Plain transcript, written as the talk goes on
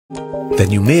then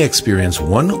you may experience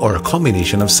one or a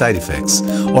combination of side effects,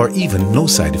 or even no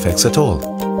side effects at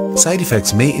all. Side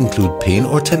effects may include pain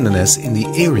or tenderness in the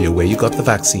area where you got the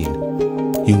vaccine.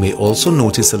 You may also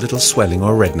notice a little swelling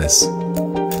or redness.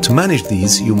 To manage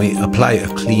these, you may apply a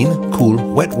clean, cool,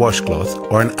 wet washcloth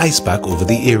or an ice pack over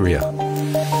the area.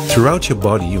 Throughout your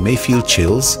body, you may feel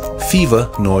chills, fever,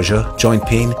 nausea, joint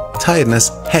pain, tiredness,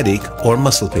 headache, or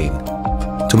muscle pain.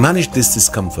 To manage this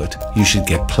discomfort, you should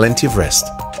get plenty of rest.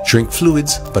 Drink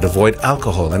fluids, but avoid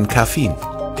alcohol and caffeine.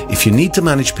 If you need to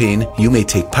manage pain, you may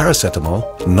take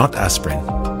paracetamol, not aspirin.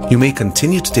 You may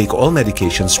continue to take all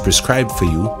medications prescribed for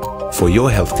you for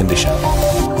your health condition.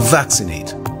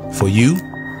 Vaccinate. For you,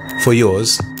 for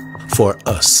yours, for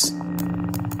us.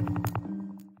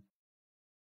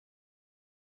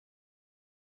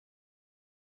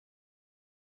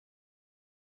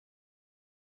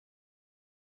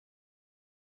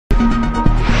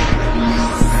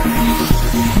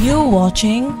 You're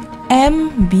watching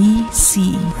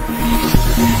MBC.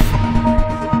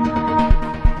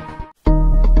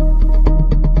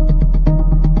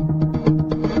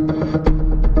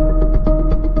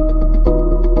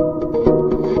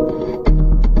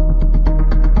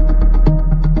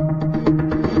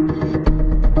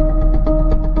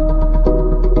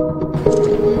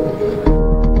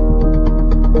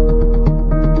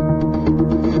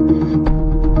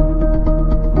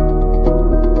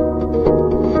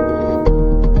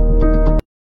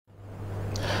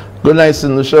 Good night,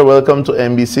 St. Lucia. Welcome to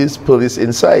NBC's Police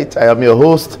Insight. I am your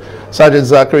host, Sergeant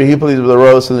Zachary. He police with the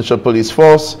Royal St. Lucia Police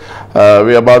Force.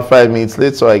 We're about 5 minutes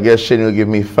late, so I guess Shane will give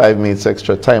me 5 minutes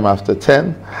extra time after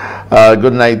 10.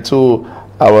 Good night to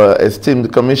our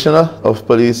esteemed Commissioner of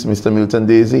Police, Mr. Milton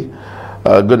Daisy.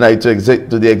 Good night to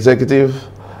the executive,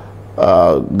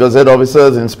 Gazette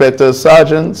officers, inspectors,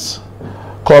 sergeants,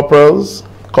 corporals,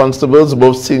 constables,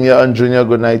 both senior and junior.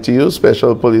 Good night to you.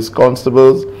 Special police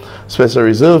constables, Special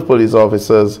Reserve police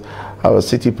officers, our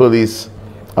city police,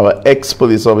 our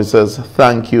ex-police officers,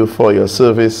 thank you for your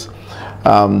service.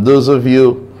 Those of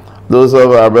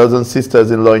our brothers and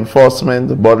sisters in law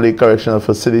enforcement, bodily correctional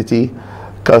facility,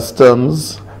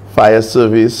 customs, fire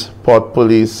service, port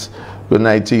police, good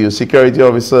night to you. Security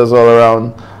officers all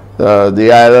around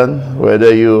the island,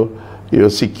 whether you're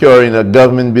secure in a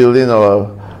government building or a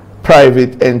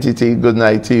private entity, good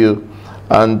night to you.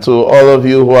 And to all of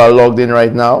you who are logged in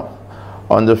right now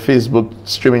on the Facebook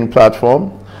streaming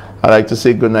platform, I'd like to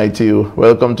say good night to you.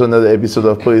 Welcome to another episode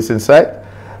of Police Insight.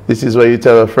 This is where you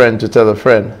tell a friend to tell a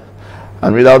friend.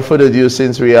 And without further ado,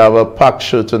 since we have a packed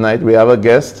show tonight, we have a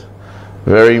guest,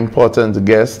 very important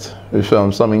guest, with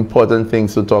some important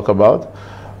things to talk about.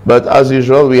 But as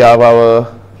usual, we have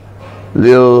our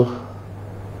little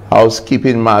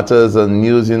housekeeping matters and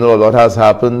news. You know, a lot has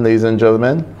happened, ladies and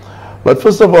gentlemen. But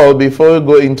first of all, before we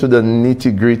go into the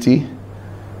nitty-gritty,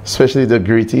 especially the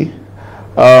gritty,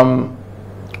 on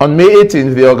May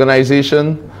 18th, the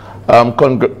organization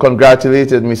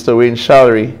congratulated Mr. Wayne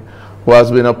Shallery, who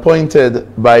has been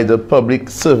appointed by the Public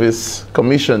Service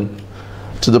Commission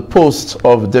to the post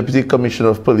of Deputy Commissioner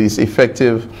of Police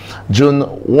effective June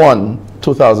 1,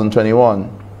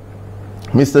 2021.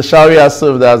 Mr. Shallery has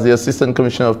served as the Assistant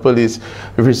Commissioner of Police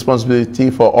with responsibility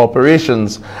for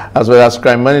operations as well as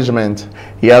crime management.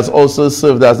 He has also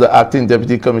served as the Acting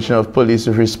Deputy Commissioner of Police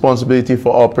with responsibility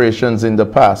for operations in the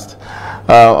past.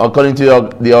 According to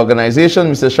the organization,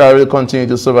 Mr. Shallery will continue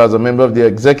to serve as a member of the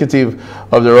executive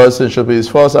of the Royal St. Lucia Police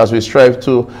Force as we strive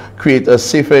to create a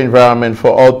safer environment for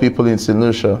all people in St.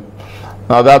 Lucia.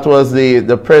 Now, that was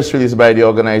the press release by the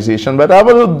organization, but I have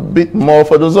a little bit more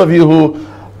for those of you who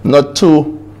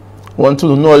want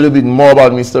to know a little bit more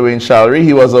about Mr. Wayne Shallery.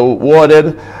 He was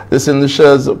awarded the St.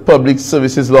 Lucia's Public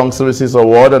Services Long Services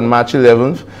Award on March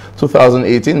 11th,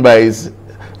 2018 by His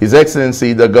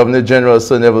Excellency, the Governor General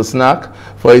Sir Neville Snack,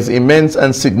 for his immense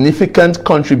and significant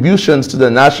contributions to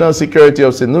the national security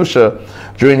of St. Lucia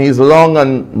during his long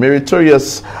and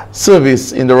meritorious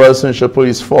service in the Royal St. Lucia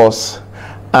Police Force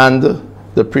and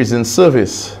the prison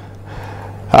service.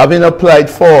 Having applied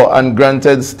for and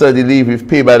granted study leave with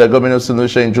pay by the government of St.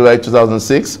 Lucia in July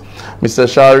 2006, Mr.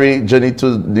 Shallery journeyed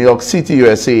to New York City,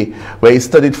 USA, where he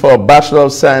studied for a Bachelor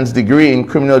of Science degree in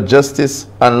Criminal Justice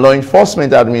and Law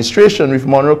Enforcement Administration with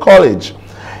Monroe College.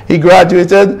 He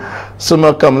graduated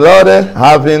summa cum laude,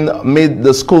 having made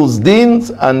the school's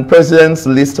dean's and president's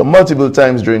list multiple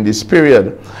times during this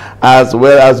period, as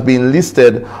well as being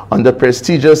listed on the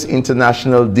prestigious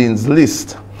International Dean's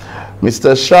List.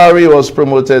 Mr. Shallery was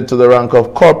promoted to the rank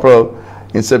of corporal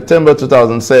in September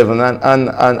 2007, and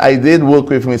I did work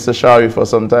with Mr. Shari for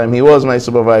some time. He was my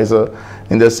supervisor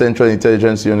in the Central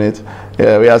Intelligence Unit.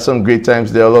 We had some great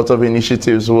times there. A lot of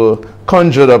initiatives were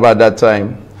conjured up at that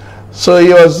time. So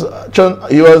he was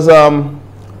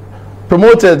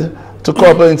promoted to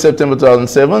corporal in September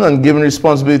 2007 and given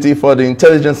responsibility for the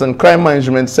intelligence and crime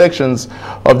management sections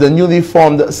of the newly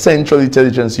formed Central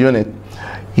Intelligence Unit.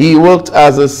 He worked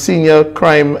as a senior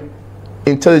crime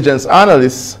intelligence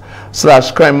analyst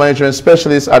 / crime management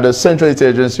specialist at the Central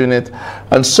Intelligence Unit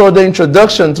and saw the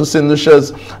introduction to St.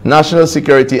 Lucia's national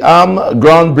security arm,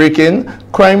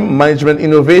 groundbreaking crime management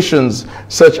innovations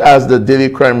such as the Daily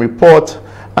Crime Report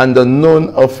and the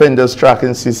Known Offenders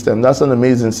Tracking System. That's an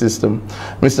amazing system.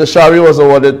 Mr. Shari was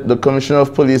awarded the Commissioner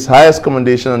of Police highest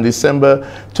commendation on December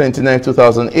 29,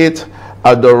 2008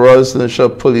 at the Royal St. Lucia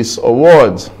Police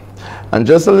Awards. And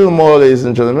just a little more, ladies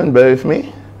and gentlemen, bear with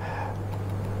me.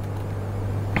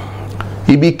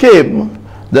 He became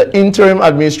the interim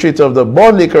administrator of the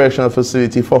Bodley Correctional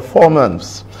Facility for 4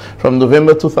 months, from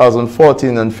November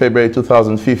 2014 and February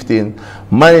 2015,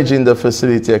 managing the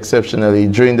facility exceptionally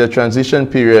during the transition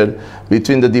period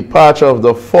between the departure of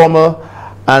the former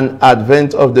and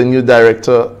advent of the new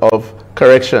Director of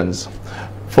Corrections.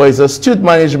 For his astute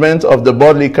management of the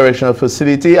Bodley Correctional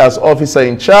Facility as officer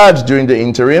in charge during the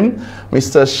interim,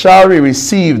 Mr. Shari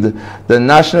received the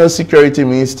National Security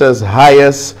Minister's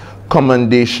highest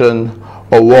commendation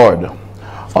award.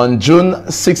 On June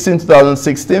 16,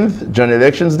 2016, during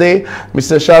Elections Day,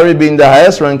 Mr. Shari, being the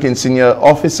highest ranking senior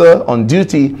officer on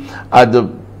duty at the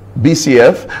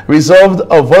BCF, resolved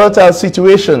a volatile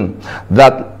situation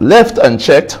that, left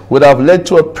unchecked, would have led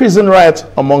to a prison riot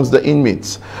amongst the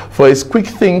inmates. For his quick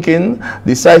thinking,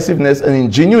 decisiveness, and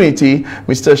ingenuity,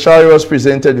 Mr. Shari was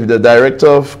presented with the Director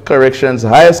of Corrections'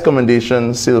 highest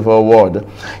commendation Silver Award.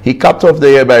 He capped off the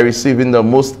year by receiving the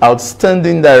Most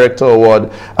Outstanding Director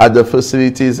Award at the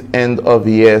facility's End of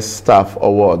Year Staff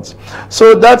Awards.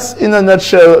 So that's, in a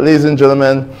nutshell, ladies and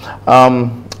gentlemen,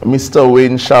 Mr.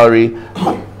 Wayne Shari,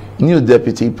 new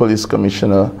Deputy Police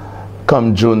Commissioner,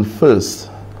 come June 1st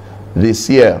this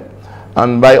year.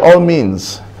 And by all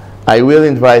means, I will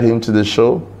invite him to the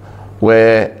show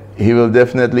where he will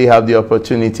definitely have the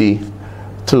opportunity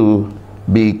to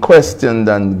be questioned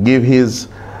and give his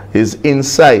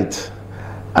insight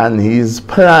and his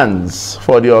plans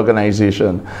for the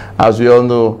organization. As we all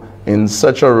know, in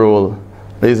such a role,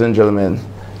 ladies and gentlemen,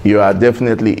 you are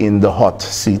definitely in the hot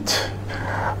seat.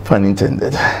 Pun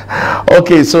intended.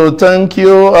 Okay, so thank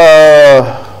you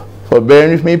for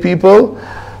bearing with me, people.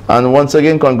 And once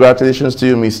again, congratulations to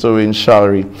you, Mr. Wayne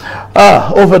Shari.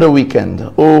 Over the weekend.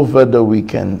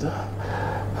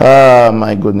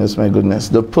 My goodness.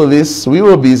 The police, we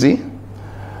were busy.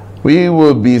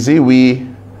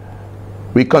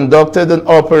 We conducted an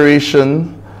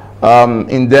operation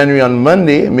in Dennery on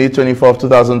Monday, May 24,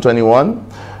 2021.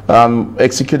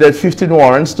 Executed 15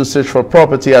 warrants to search for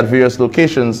property at various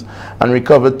locations and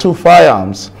recovered 2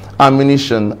 firearms,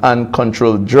 ammunition, and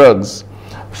controlled drugs.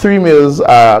 3 males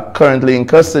are currently in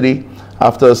custody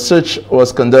after a search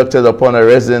was conducted upon a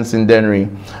residence in Dennery,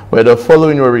 where the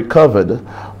following were recovered: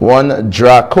 1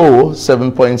 Draco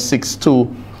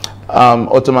 7.62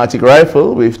 automatic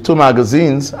rifle with 2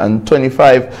 magazines and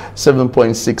 25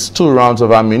 7.62 rounds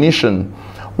of ammunition,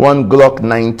 1 Glock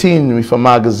 19 with a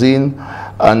magazine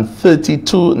and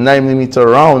 32 9mm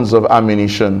rounds of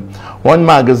ammunition, 1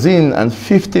 magazine and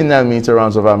 15 9mm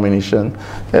rounds of ammunition.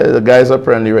 The guys are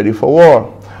apparently ready for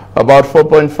war. About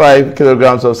 4.5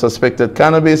 kilograms of suspected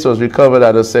cannabis was recovered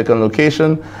at a second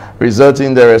location, resulting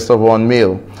in the arrest of 1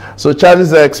 male. So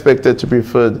charges are expected to be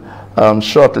heard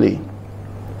shortly.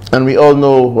 And we all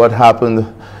know what happened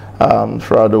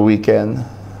throughout the weekend.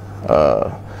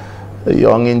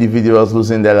 Young individuals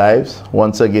losing their lives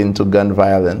once again to gun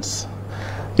violence.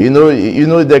 You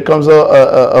know, there comes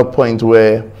a point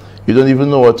where you don't even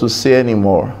know what to say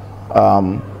anymore.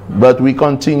 But we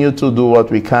continue to do what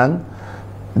we can.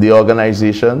 The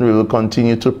organization, we will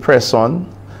continue to press on.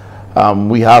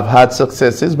 We have had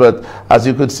successes, but as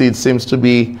you could see, it seems to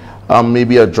be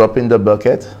maybe a drop in the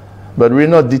bucket. But we're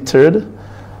not deterred.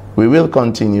 We will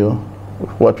continue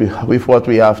with what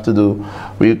we have to do.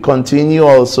 We continue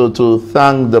also to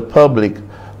thank the public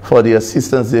for the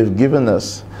assistance they've given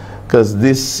us, because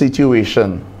this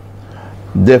situation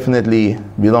definitely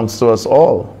belongs to us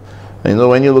all. You know,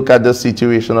 when you look at the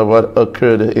situation of what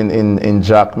occurred in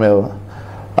Jackmel,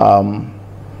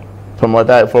 from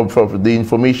the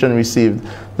information received,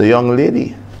 the young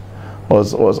lady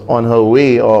was on her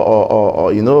way,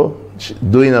 or you know,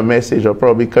 doing a message, or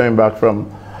probably coming back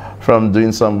from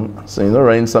doing some,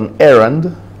 running some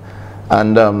errand,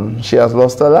 and she has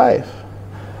lost her life.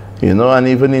 You know, and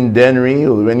even in Dennery,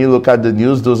 when you look at the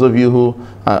news, those of you who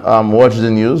watch the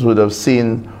news would have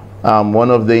seen one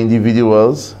of the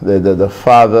individuals, the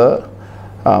father,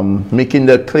 making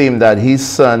the claim that his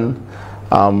son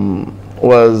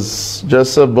was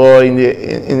just a boy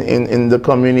in the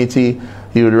community.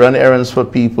 He would run errands for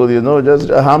people, you know, just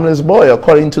a harmless boy,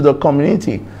 according to the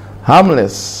community.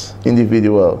 Harmless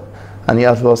individual. And he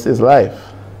has lost his life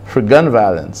for gun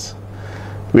violence.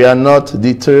 We are not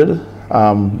deterred.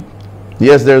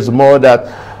 Yes, there's more that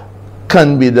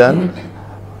can be done.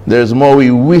 There's more we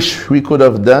wish we could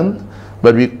have done,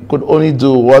 but we could only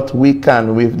do what we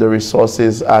can with the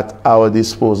resources at our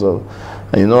disposal.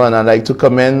 You know, and I'd like to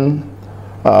commend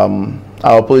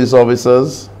our police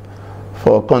officers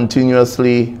for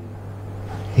continuously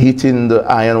hitting the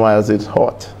iron whilst it's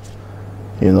hot.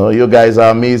 You know, you guys are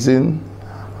amazing.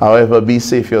 However, be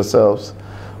safe yourselves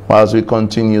whilst we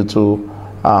continue to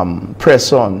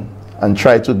press on and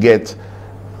try to get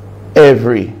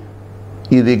every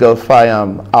illegal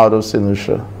firearm out of St.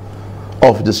 Lucia,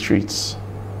 off the streets,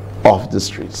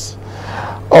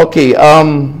 Okay,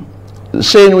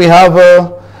 Shane, we have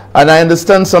and I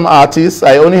understand some artists,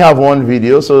 I only have one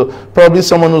video, so probably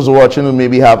someone who's watching who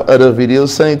maybe have other videos,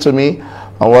 send it to me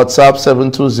on WhatsApp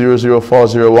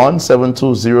 7200401,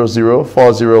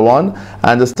 7200401.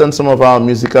 I understand some of our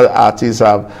musical artists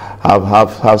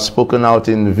have spoken out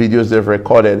in videos they've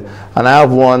recorded, and I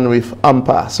have one with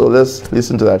Ampa, so let's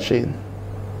listen to that, Shane.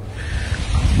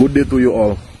 Good day to you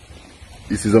all.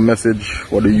 This is a message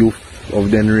for the youth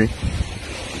of Dennery,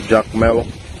 Jack Mel,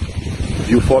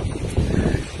 Beaufort,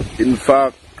 in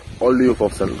fact, all the youth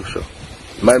of St. Lucia.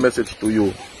 My message to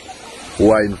you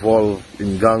who are involved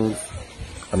in gangs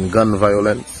and gun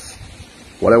violence,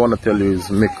 what I want to tell you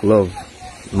is make love,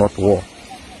 not war.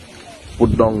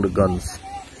 Put down the guns.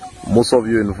 Most of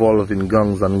you involved in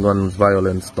gangs and guns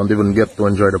violence don't even get to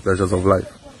enjoy the pleasures of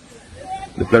life.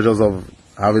 The pleasures of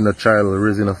having a child,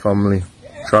 raising a family,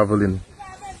 traveling,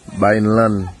 buying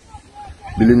land,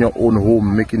 building your own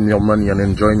home, making your money and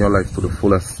enjoying your life to the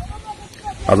fullest.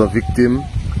 As a victim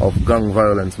of gang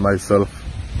violence myself,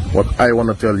 what I want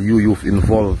to tell you youth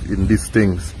involved in these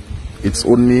things, it's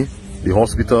only the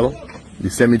hospital, the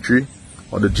cemetery,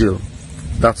 or the jail.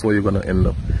 That's where you're going to end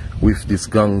up with these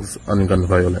gangs and gun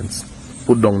violence.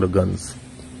 Put down the guns.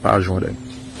 Pas joindre.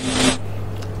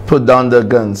 Put down the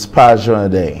guns. Pas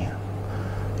joindre.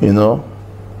 You know,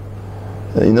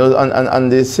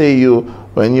 and they say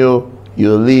when you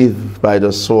live by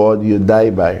the sword, you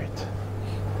die by it.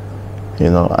 You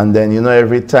know, and then, you know,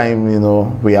 every time, you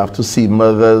know, we have to see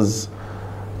mothers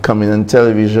coming on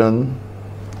television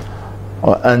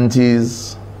or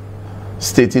aunties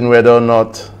stating whether or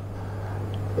not,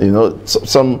 you know,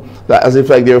 some as if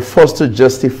like they're forced to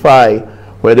justify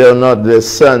whether or not their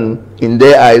son, in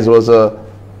their eyes, was a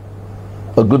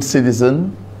good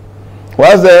citizen.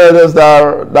 Whilst there are others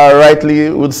that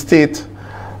rightly would state,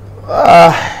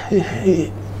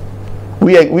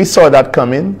 we saw that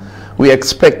coming. We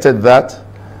expected that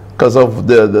because of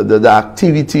the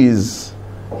activities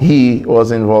he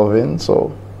was involved in.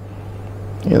 So,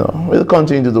 you know, we'll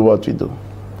continue to do what we do.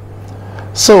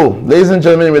 So, ladies and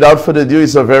gentlemen, without further ado,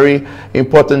 it's a very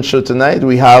important show tonight.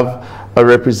 We have a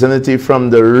representative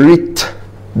from the Writ,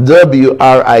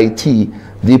 W-R-I-T,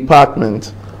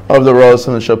 Department of the Royal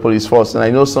St. Lucia Police Force. And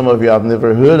I know some of you have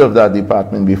never heard of that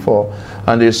department before,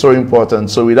 and they're so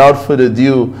important. So without further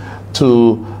ado,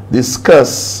 to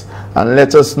discuss and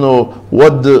let us know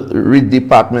what the Writ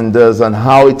Department does and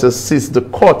how it assists the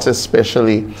courts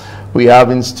especially, we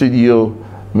have in studio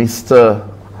Mr.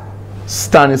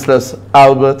 Stanislaus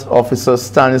Albert, Officer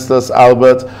Stanislaus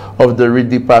Albert of the Writ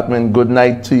Department. Good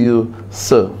night to you,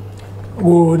 sir.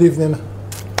 Good evening.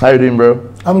 How you doing, bro?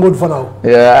 I'm good for now.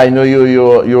 Yeah, I know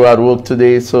you're at work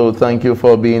today, so thank you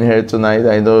for being here tonight.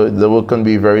 I know the work can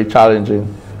be very challenging.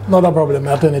 Not a problem,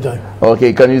 at any time.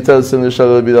 Okay, can you tell St. Lucia a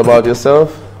little bit about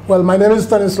yourself? Well, my name is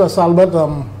Stanislaus Albert.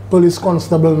 I'm Police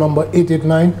Constable number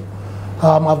 889.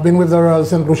 I've been with the Royal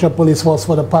St. Lucia Police Force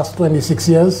for the past 26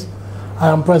 years. I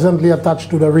am presently attached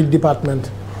to the Writ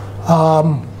Department.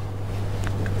 I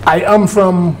am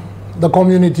from the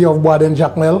community of Boaden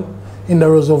Jacmel in the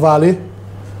Roseau Valley.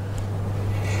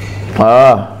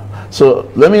 So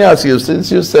let me ask you,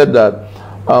 since you said that,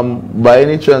 by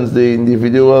any chance the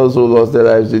individuals who lost their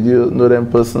lives, did you know them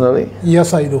personally?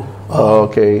 Yes, I do.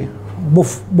 Okay.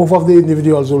 Both of the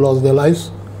individuals who lost their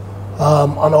lives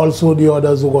and also the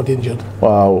others who got injured.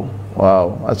 Wow.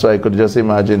 Wow. That's why I could just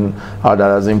imagine how that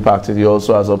has impacted you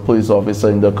also as a police officer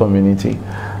in the community.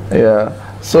 Yeah.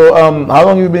 So how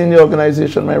long have you been in the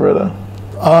organization, my brother?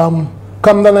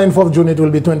 Come the 9th of June, it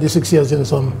will be 26 years in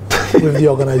some with the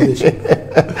organization.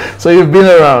 So you've been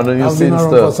around and you've I've seen been around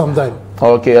stuff. for some time.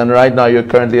 Okay, and right now you're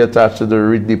currently attached to the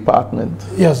Writ department.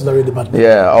 Yes, the Writ department.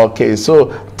 Yeah, okay.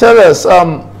 So tell us,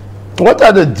 what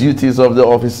are the duties of the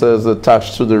officers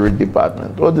attached to the Writ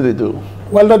department? What do they do?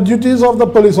 Well, the duties of the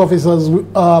police officers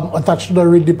attached to the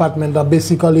Writ department are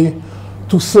basically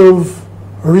to serve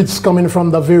writs coming from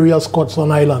the various courts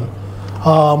on island.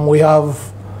 We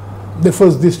have the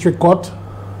First District Court,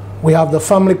 we have the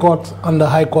Family Court and the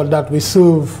High Court that we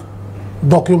serve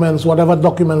documents, whatever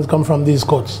documents come from these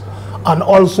courts. And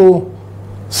also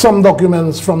some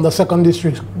documents from the Second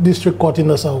District Court in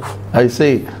the South. I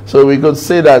see. So we could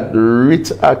say that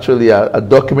writ actually are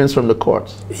documents from the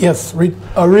courts. Yes, writ.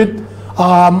 A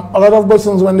lot of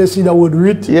persons, when they see the word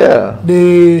writ, Yeah.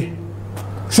 they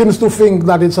seems to think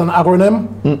that it's an acronym.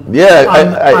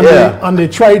 Yeah, and they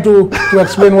try to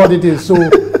explain what it is. So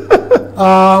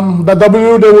the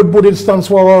W, they would put it stands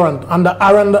for warrant, and the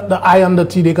R and the I and the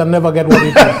T, they can never get what it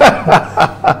is.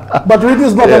 But writ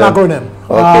is not an acronym.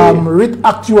 Okay. Writ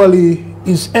actually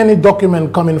is any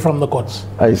document coming from the courts.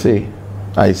 I see.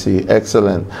 I see.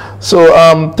 Excellent. So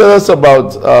tell us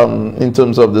about, in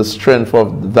terms of the strength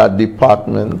of that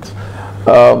department.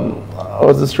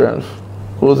 What's the strength?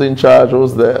 Who's in charge?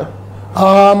 Who's there?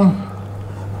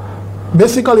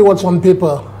 Basically, what's on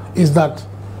paper is that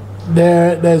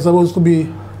there's supposed to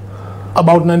be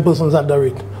about 9 persons at the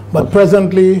Writ. But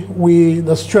presently,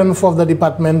 the strength of the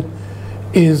department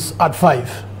is at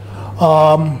 5.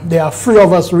 There are 3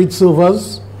 of us Writ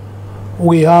servers.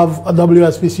 We have a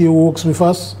WSPC who works with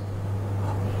us.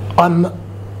 And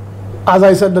as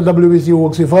I said, the WSPC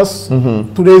works with us.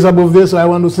 Today is a birthday, so I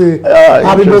want to say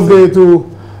happy birthday to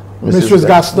Mrs.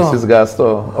 Gaston. Mrs. Gaston,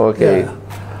 okay.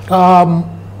 Yeah.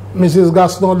 Mrs.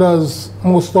 Gaston does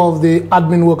most of the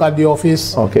admin work at the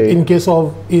office. Okay. In case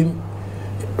of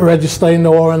registering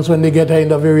the warrants when they get her in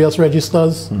the various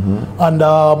registers.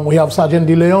 And we have Sergeant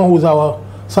De Leon, who's our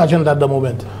sergeant at the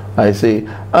moment. I see.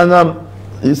 And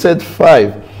you said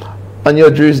 5. And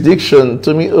your jurisdiction,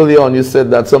 to me early on, you said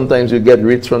that sometimes you get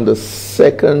writs from the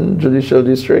 2nd Judicial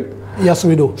District. Yes,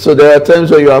 we do. So there are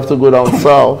times where you have to go down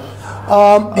south.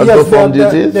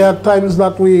 Yes, there are times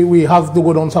that we have to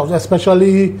go down south,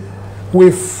 especially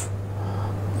with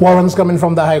warrants coming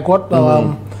from the High Court.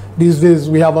 These days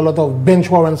we have a lot of bench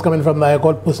warrants coming from the High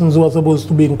Court, persons who are supposed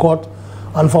to be in court,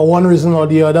 and for one reason or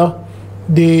the other,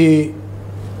 they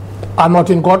are not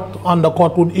in court, and the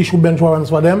court would issue bench warrants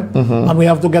for them, and we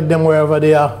have to get them wherever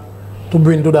they are to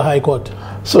bring to the High Court.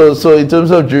 So in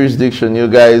terms of jurisdiction, you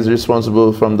guys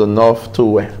responsible from the north to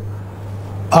where?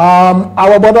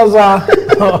 Our borders are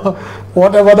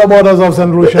whatever the borders of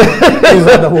St. Lucia is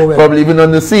at the moment. Probably even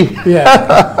on the sea.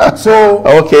 Yeah. So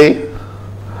okay.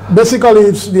 Basically,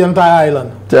 it's the entire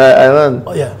island. The island.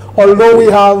 Yeah. Although we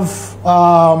have,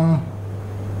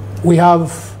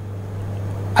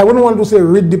 I wouldn't want to say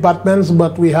Writ departments,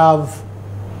 but we have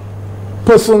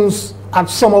persons at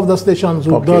some of the stations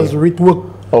who does Writ work.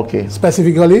 Okay.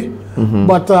 Specifically.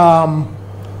 But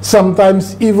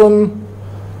sometimes even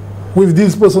with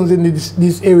these persons in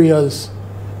these areas,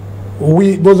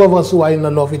 those of us who are in the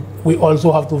north, we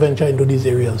also have to venture into these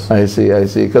areas. I see.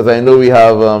 Because I know we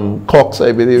have Cox,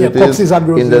 I believe it Cox is at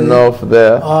in the north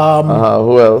there.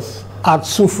 Who else? At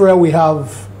Soufrière we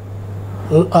have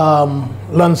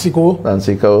Lancico.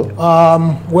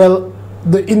 Well,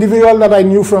 the individual that I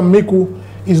knew from Miku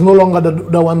is no longer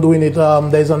the one doing it.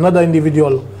 There's another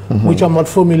individual, which I'm not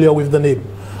familiar with the name.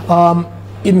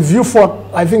 In Vieux-Fort,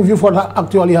 I think Vieux-Fort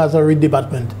actually has a Writ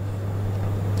department.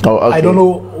 Oh, okay. I don't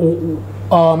know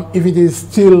if it is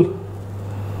still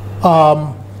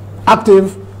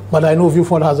active, but I know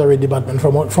Vieux-Fort has a Writ department.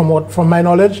 From my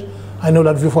knowledge, I know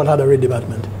that Vieux-Fort had a Writ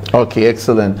department. Okay,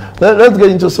 excellent. Let's get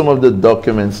into some of the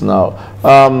documents now.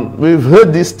 We've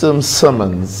heard this term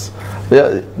summons.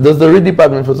 Does the Writ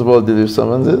department, first of all, deal with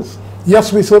summonses?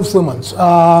 Yes, we serve summons.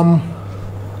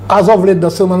 As of late, the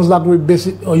summons that we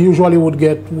usually would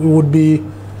get would be,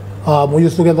 we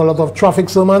used to get a lot of traffic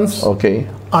summons. Okay.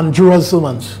 And juror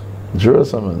summons. Juror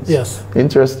summons? Yes.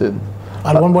 Interesting.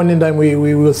 At one point in time, we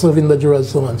were serving the juror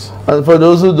summons. And for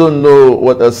those who don't know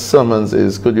what a summons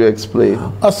is, could you explain?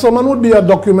 A summons would be a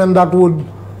document that would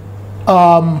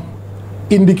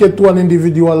indicate to an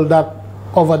individual that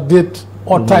of a date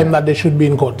or time that they should be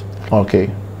in court.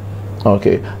 Okay.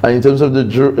 Okay. And in terms of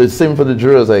the it's same for the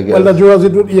jurors, I guess? Well, the jurors,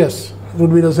 yes, it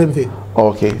would be the same thing.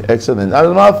 Okay, excellent. As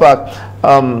a matter of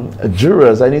fact,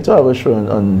 jurors, I need to have a show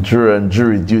on juror and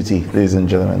jury duty, ladies and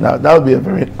gentlemen. That would be a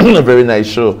very, a very nice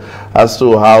show as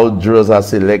to how jurors are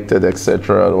selected,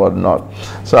 etc., and whatnot.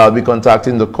 So I'll be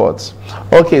contacting the courts.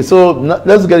 Okay, so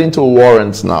let's get into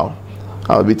warrants now.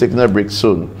 I'll be taking a break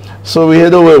soon. So we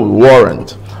head over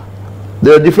warrant.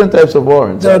 There are different types of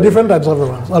warrants. There are different types of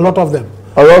warrants, a lot of them.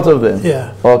 A lot of them?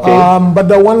 Yeah. Okay. But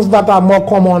the ones that are more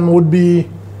common would be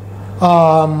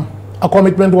a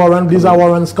commitment warrant. These are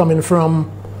warrants coming from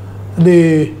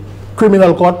the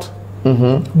criminal court,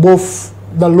 both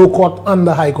the low court and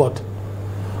the high court.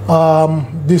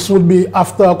 This would be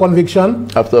after a conviction.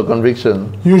 After a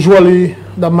conviction. Usually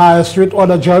the magistrate or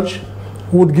the judge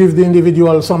would give the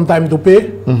individual some time to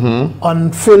pay,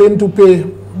 and failing to pay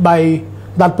by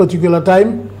that particular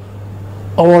time,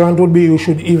 a warrant would be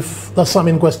issued if the sum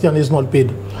in question is not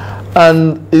paid.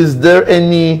 And is there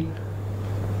any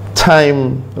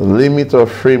time limit or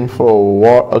frame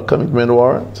for a commitment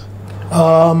warrant?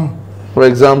 For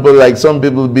example, like some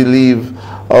people believe,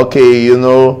 okay, you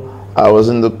know, I was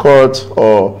in the court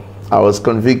or I was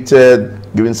convicted,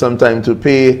 given some time to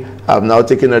pay, I've now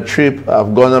taken a trip,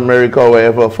 I've gone to America or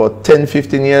wherever for 10,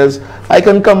 15 years, I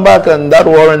can come back and that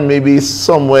warrant may be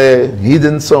somewhere,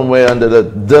 hidden somewhere under the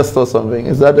dust or something.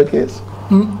 Is that the case?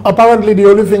 Apparently the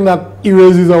only thing that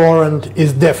erases a warrant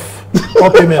is death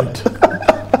or payment.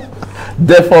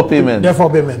 Death or payment? Death or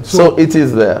payment. So it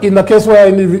is there. In the case where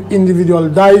an individual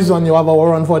dies and you have a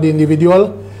warrant for the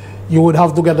individual, you would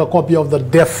have to get a copy of the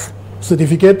death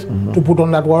certificate to put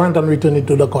on that warrant and return it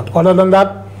to the court. Other than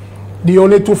that, the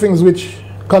only two things which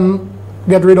can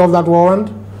get rid of that warrant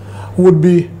would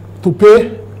be to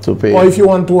pay, or if you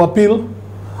want to appeal.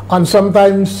 And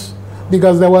sometimes,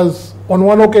 because there was on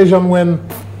one occasion when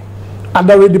at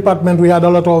the Writ department we had a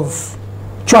lot of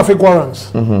traffic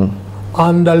warrants,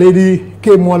 and the lady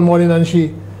came one morning and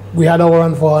we had a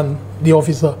warrant for her, and the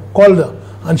officer called her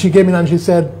and she came in and she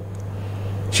said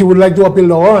she would like to appeal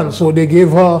the warrant. So they gave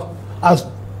her as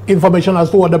information as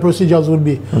to what the procedures would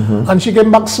be. And she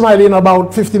came back smiling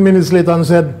about 15 minutes later and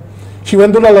said she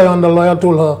went to the lawyer and the lawyer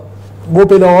told her, go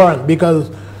pay the warrant, because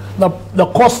the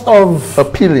cost of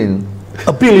appealing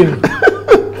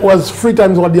was 3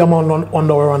 times what the amount on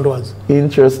the warrant was.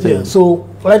 Interesting. Yeah, so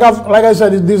like I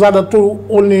said, these are the two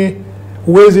only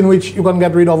ways in which you can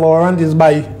get rid of a warrant, is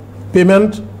by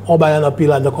payment or by an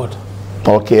appeal at the court.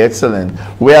 Okay, excellent.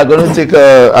 We are going to take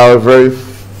our very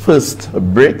first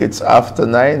break. It's after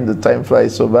 9. The time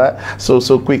flies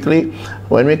so quickly.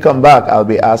 When we come back, I'll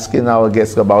be asking our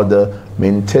guests about the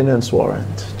maintenance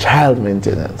warrant, child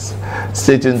maintenance.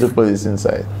 Stay tuned to Police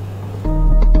Insight.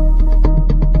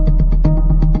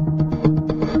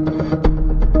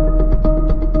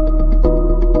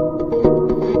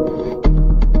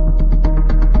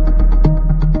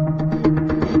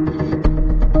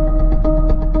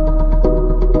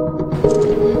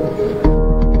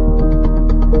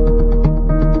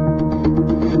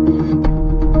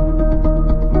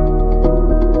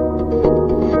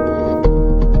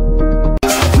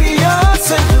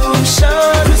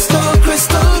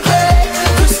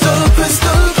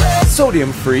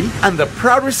 Free and the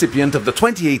proud recipient of the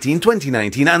 2018,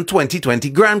 2019 and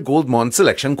 2020 Grand Gold Mond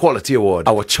Selection Quality Award.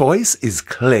 Our choice is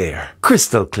clear,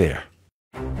 crystal clear.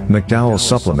 McDowell's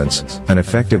Supplements, an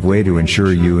effective way to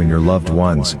ensure you and your loved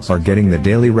ones are getting the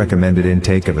daily recommended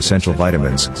intake of essential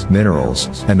vitamins,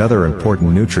 minerals, and other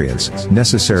important nutrients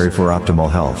necessary for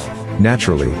optimal health.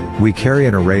 Naturally, we carry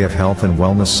an array of health and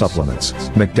wellness supplements.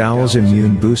 McDowell's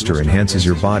Immune Booster enhances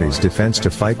your body's defense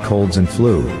to fight colds and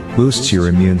flu, boosts your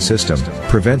immune system,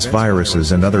 prevents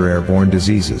viruses and other airborne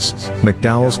diseases.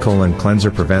 McDowell's Colon Cleanser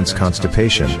prevents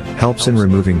constipation, helps in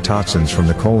removing toxins from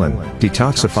the colon,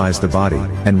 detoxifies the body,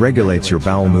 and regulates your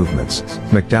bowel movements.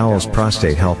 McDowell's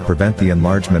Prostate Health prevent the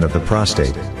enlargement of the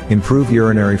prostate, improve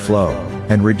urinary flow,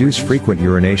 and reduce frequent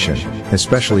urination,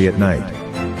 especially at night.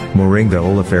 Moringa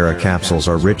oleifera capsules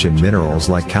are rich in minerals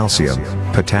like calcium,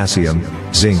 potassium,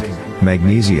 zinc,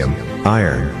 magnesium,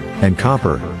 iron, and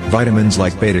copper, vitamins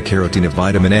like beta-carotene of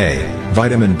vitamin A,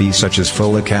 vitamin B such as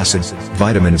folic acid,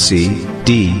 vitamin C,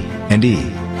 D, and E.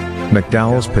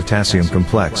 McDowell's Potassium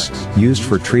Complex, used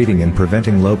for treating and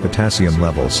preventing low potassium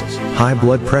levels, high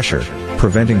blood pressure,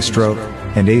 preventing stroke,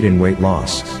 and aid in weight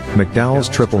loss. McDowell's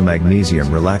Triple Magnesium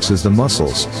relaxes the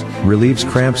muscles, relieves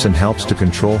cramps and helps to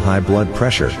control high blood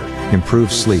pressure,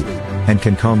 improves sleep, and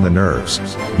can calm the nerves.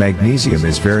 Magnesium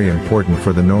is very important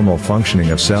for the normal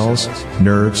functioning of cells,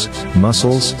 nerves,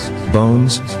 muscles,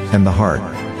 bones, and the heart.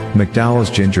 McDowell's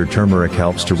Ginger Turmeric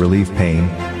helps to relieve pain,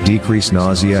 decrease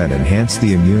nausea and enhance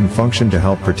the immune function to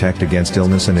help protect against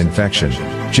illness and infection.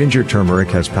 Ginger turmeric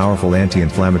has powerful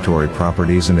anti-inflammatory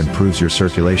properties and improves your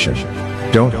circulation.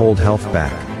 Don't hold health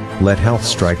back. Let health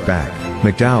strike back.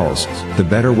 McDowell's, the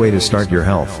better way to start your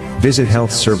health. Visit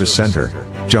Health Service Center,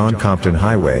 John Compton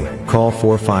Highway, call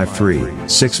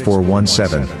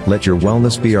 453-6417. Let your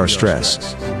wellness be our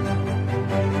stress.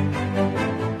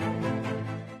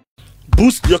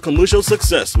 Boost your commercial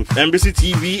success with NBC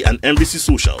TV and NBC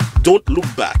Social. Don't look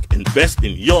back. Invest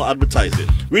in your advertising.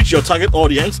 Reach your target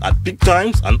audience at peak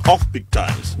times and off-peak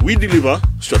times. We deliver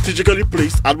strategically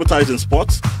placed advertising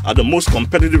spots at the most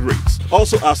competitive rates.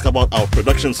 Also ask about our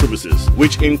production services,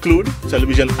 which include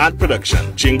television ad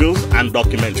production, jingles, and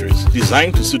documentaries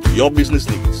designed to suit your business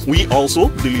needs. We also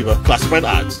deliver classified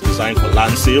ads designed for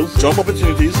land sales, job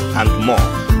opportunities, and more.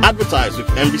 Advertise with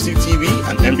NBC TV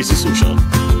and NBC Social.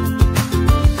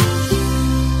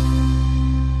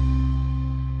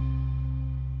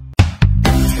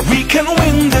 We can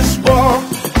win this war.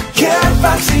 Get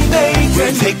vaccinated.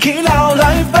 We're taking our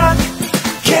life back.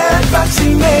 Get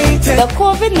vaccinated. The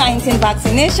COVID-19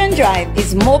 vaccination drive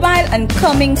is mobile and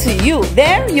coming to you.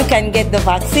 There you can get the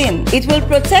vaccine. It will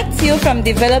protect you from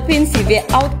developing severe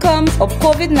outcomes of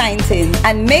COVID-19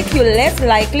 and make you less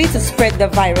likely to spread the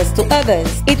virus to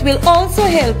others. It will also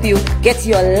help you get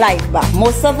your life back.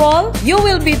 Most of all, you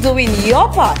will be doing your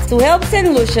part to help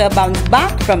St. Lucia bounce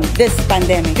back from this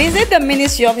pandemic. Visit the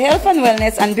Ministry of Health and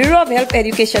Wellness and Bureau of Health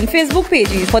Education Facebook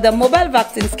pages for the mobile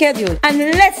vaccine schedule, and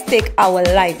let's take our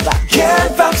life back.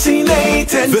 Get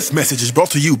vaccinated. This message is brought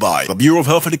to you by the Bureau of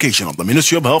Health Education of the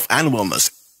Ministry of Health and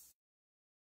Wellness.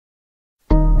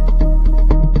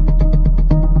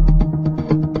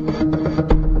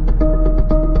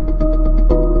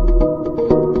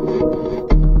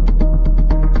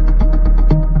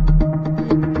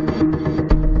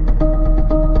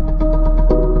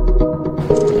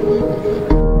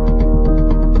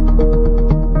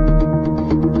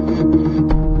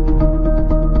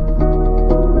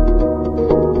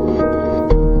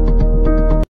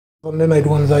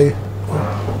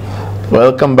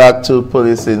 Welcome back to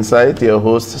Police Insight. Your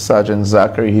host, Sergeant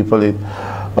Zachary Hippolyte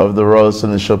of the Royal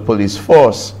St. Lucia Police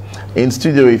Force. In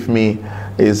studio with me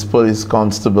is Police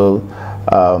Constable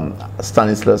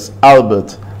Stanislaus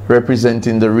Albert,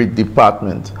 representing the Writ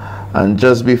Department. And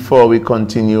just before we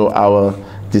continue our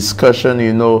discussion,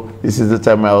 you know, this is the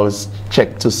time I always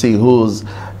check to see who's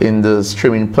in the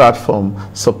streaming platform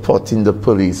supporting the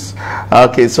police.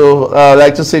 Okay, so I'd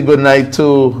like to say good night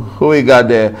to who we got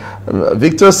there.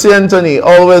 Victor C. Anthony,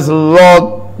 always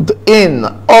logged in.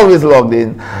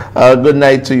 Good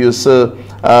night to you, sir.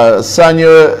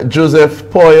 Sanya Joseph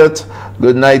Poyet,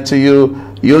 good night to you.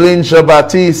 Yulin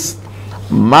Baptiste,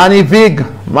 Manny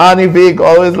Vig,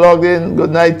 always logged in.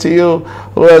 Good night to you.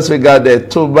 Who else we got there?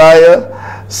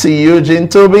 Tobiah, see Eugene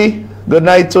Toby. Good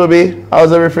night, Toby.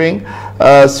 How's everything?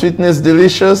 Sweetness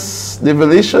Delicious,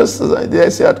 Devilicious. Did I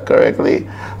say that correctly?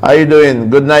 How are you doing?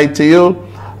 Good night to you.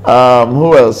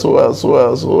 Who else?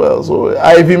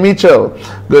 Ivy Mitchell.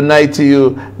 Good night to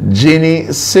you.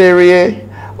 Jeannie Serie,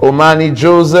 Omani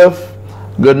Joseph.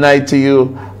 Good night to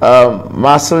you.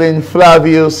 Marceline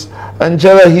Flavius,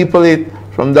 Angela Hippolyte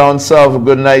from down south.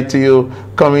 Good night to you.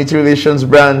 Community Relations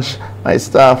Branch, my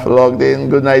staff logged in.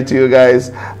 Good night to you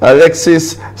guys.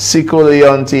 Alexis Sico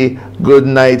Leonti, good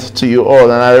night to you all.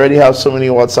 And I already have so many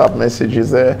WhatsApp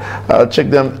messages there. I'll check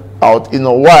them out in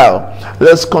a while.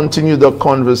 Let's continue the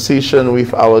conversation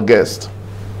with our guest.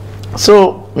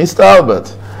 So, Mr.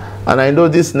 Albert, and I know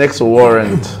this next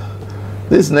warrant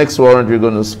we're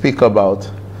going to speak about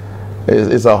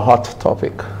is a hot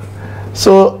topic.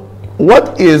 So,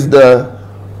 what is the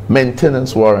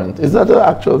maintenance warrant? Is that the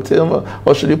actual term,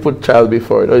 or should you put child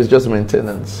before it, or is it just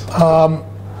maintenance?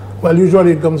 Well,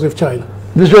 usually it comes with child.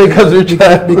 Usually it comes with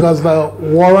child. Because the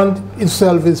warrant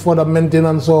itself is for the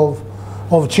maintenance of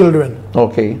children.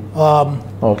 Okay.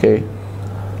 Okay.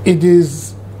 It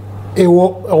is a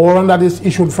warrant that is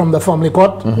issued from the family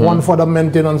court, one for the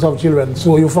maintenance of children.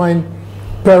 So you find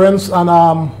parents and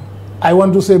I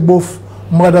want to say both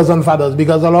mothers and fathers,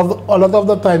 because a lot of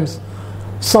the times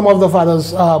some of the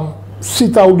fathers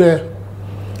sit out there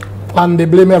and they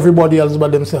blame everybody else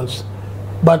but themselves.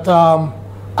 But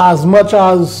as much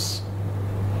as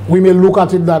we may look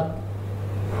at it that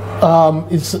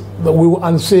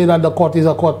and say that the court is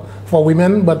a court for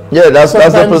women, but yeah, that's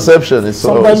the perception.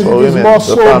 Sometimes it is more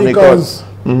so because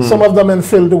some of the men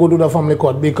fail to go to the family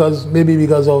court because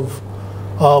of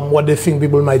what they think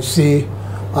people might say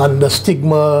and the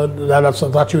stigma that's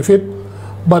attached with it.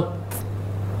 But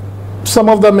some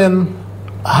of the men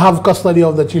have custody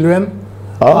of the children.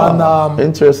 And,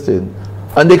 interesting.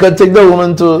 And they can take the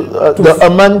woman to a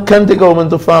man can take a woman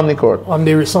to family court. And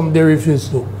they refuse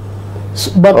to.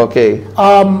 But okay.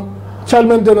 Child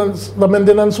maintenance, the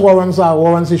maintenance warrants are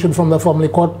warrants issued from the family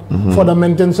court for the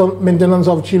maintenance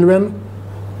of children.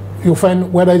 You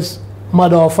find whether it's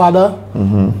mother or father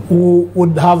who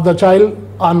would have the child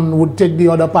and would take the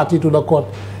other party to the court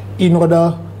in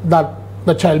order that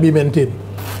the child be maintained.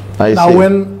 Now,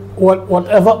 when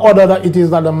whatever order that it is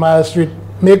that the magistrate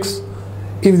makes,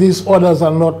 if these orders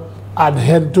are not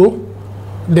adhered to,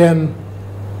 then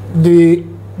the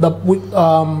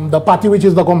party which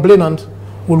is the complainant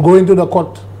will go into the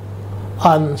court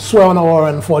and swear on a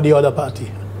warrant for the other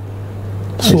party.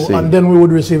 So, and then we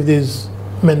would receive these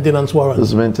maintenance warrants.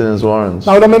 Those maintenance warrants.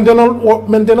 Now the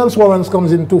maintenance warrants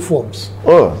comes in two forms.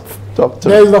 Oh, talk to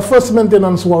me. There is the first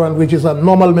maintenance warrant, which is a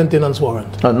normal maintenance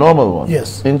warrant. A normal one?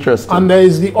 Yes. Interesting. And there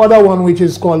is the other one, which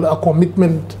is called a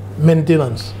commitment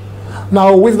maintenance.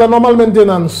 Now with the normal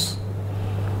maintenance,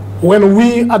 when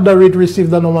we at the Writ receive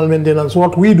the normal maintenance,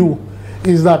 what we do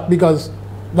is that, because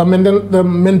the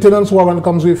maintenance warrant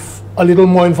comes with a little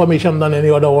more information than any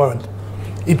other warrant.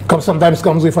 It sometimes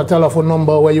comes with a telephone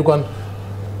number where you can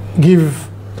give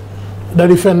the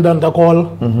defendant a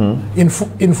call,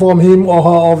 inform him or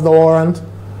her of the warrant,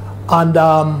 and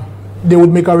they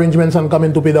would make arrangements and come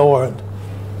in to pay the warrant.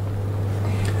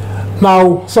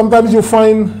 Now, sometimes you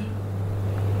find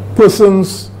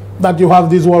persons that you have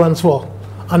these warrants for,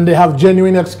 and they have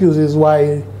genuine excuses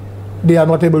why they are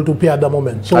not able to pay at the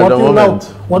moment. So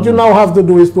what you now have to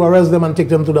do is to arrest them and take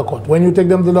them to the court. When you take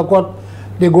them to the court,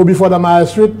 they go before the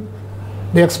magistrate.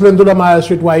 They explain to the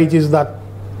magistrate why it is that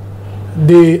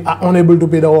they are unable to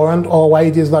pay the warrant, or why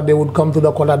it is that they would come to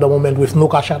the court at the moment with no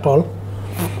cash at all.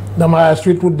 The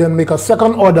magistrate would then make a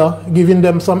second order, giving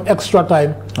them some extra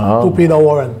time to pay the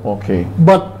warrant. Okay.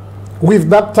 But with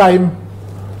that time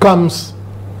comes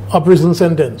a prison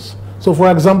sentence. So for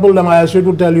example, the magistrate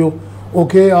would tell you,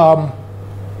 okay,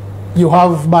 you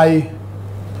have by,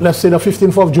 let's say, the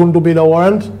 15th of June to pay the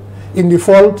warrant. In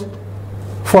default,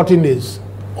 14 days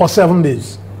or 7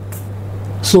 days.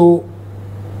 So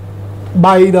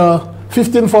by the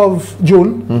 15th of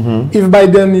June, if by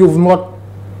then you've not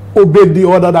obeyed the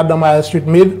order that the magistrate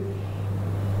made,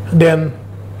 then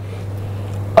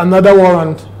another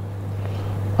warrant,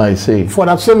 I see, for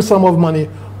that same sum of money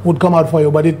would come out for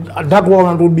you. But that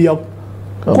warrant would be a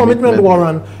commitment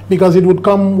warrant, because it would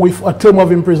come with a term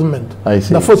of imprisonment. I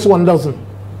see. The first one doesn't.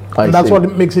 And that's what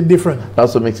makes it different.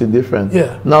 That's what makes it different.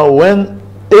 Yeah. Now,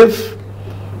 if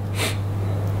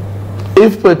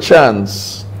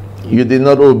perchance you did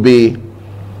not obey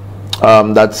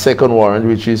that second warrant,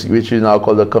 which is now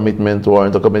called the commitment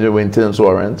warrant, or commitment maintenance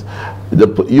warrant,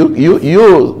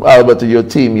 you Albert, your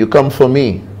team, you come for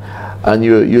me, and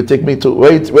you take me to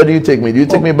where do you take me? Do you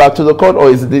take me back to the court, or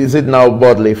is it now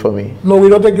bodily for me? No, we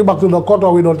don't take you back to the court,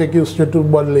 or we don't take you straight to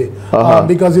bodily,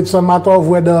 because it's a matter of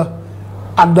whether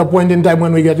at the point in time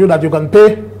when we get you that you can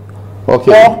pay, or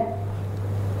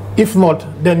if not,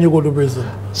 then you go to prison.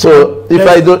 So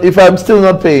if I'm still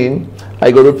not paying,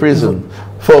 I go to prison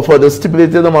for the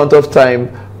stipulated amount of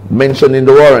time mentioned in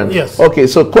the warrant. Yes. Okay,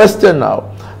 so question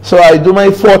now. So I do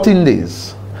my 14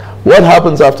 days. What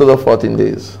happens after the 14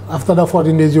 days? After the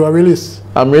 14 days, you are released.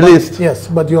 I'm released? Yes,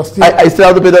 but you're still... I still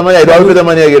have to pay the money? I don't have to pay the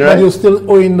money again, right? But you're still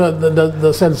owing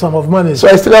the said sum of money. So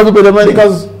I still have to pay the money?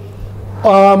 Because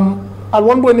at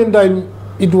one point in time,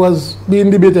 it was being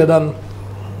debated, and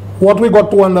what we got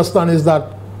to understand is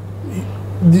that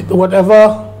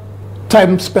whatever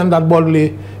time spent at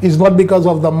bodily is not because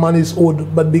of the monies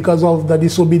owed, but because of the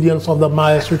disobedience of the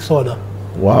magistrate's order.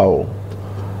 Wow.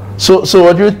 So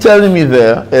what you're telling me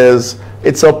there is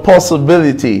it's a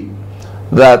possibility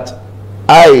that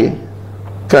I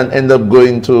can end up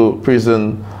going to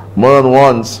prison more than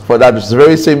once for that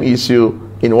very same issue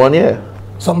in 1 year.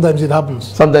 Sometimes it happens.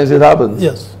 Sometimes it happens.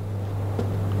 Yes.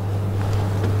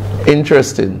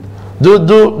 Interesting. Do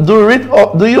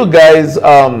you guys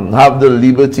have the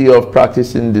liberty of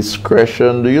practicing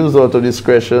discretion? Do you use a lot of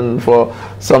discretion for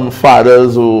some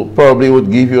fathers who probably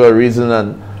would give you a reason,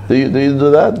 and do you do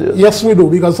that? Yes, we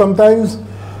do, because sometimes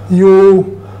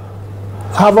you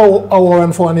have a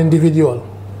warrant for an individual.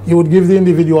 You would give the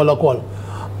individual a call,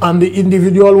 and the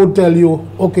individual would tell you,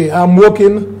 okay, I'm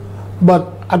working,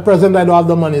 but at present I don't have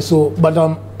the money, so but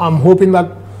I'm hoping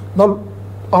that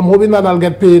I'll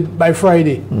get paid by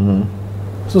Friday.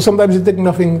 So sometimes it takes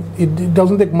nothing. It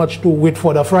doesn't take much to wait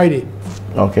for the Friday.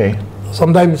 Okay.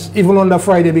 Sometimes even on the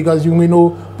Friday, because you may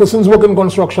know persons working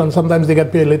construction, sometimes they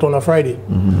get paid late on a Friday.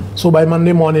 So by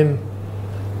Monday morning,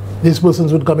 these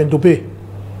persons would come in to pay.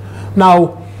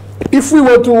 Now, if we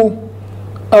were to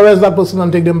arrest that person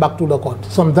and take them back to the court,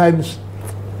 sometimes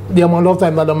the amount of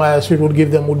time that the magistrate would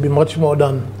give them would be much more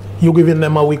than you giving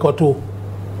them a week or two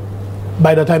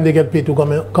by the time they get paid to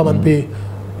come and pay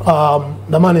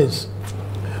the monies.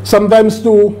 Sometimes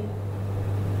too,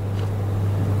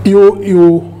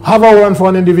 you have a warrant for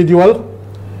an individual,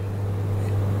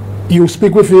 you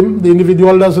speak with him, the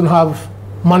individual doesn't have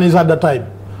monies at the time,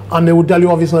 and they would tell you,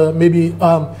 officer, maybe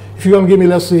if you can give me,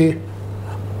 let's say,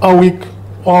 a week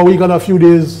or a week and a few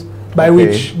days, by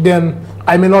which then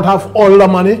I may not have all the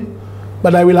money,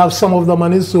 but I will have some of the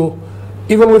money. So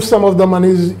even with some of the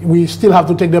monies, we still have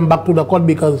to take them back to the court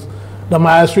because the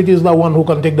magistrate is the one who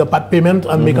can take the part payment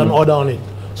and make an order on it.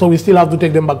 So we still have to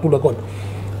take them back to the court.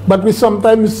 But we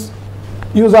sometimes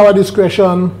use our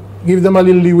discretion, give them a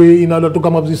little leeway in order to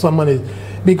come up with some money,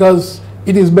 because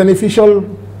it is beneficial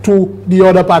to the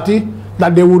other party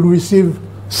that they would receive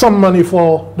some money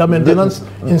for the maintenance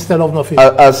instead of nothing.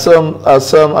 As some,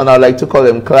 and I like to call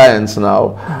them clients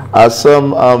now, as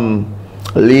some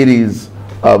ladies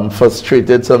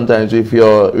frustrated sometimes with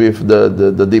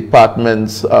the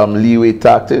department's leeway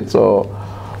tactics, or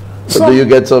do you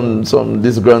get some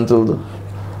disgruntled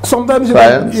sometimes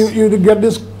clients? You get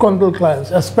disgruntled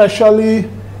clients, especially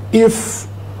if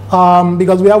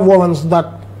because we have warrants that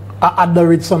are at the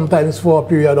Writ sometimes for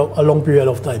a long period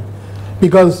of time,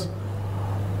 because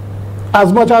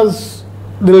as much as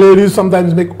the ladies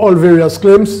sometimes make all various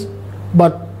claims,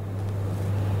 but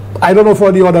I don't know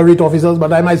for the other Writ officers,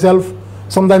 but I myself,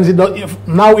 sometimes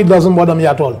now it doesn't bother me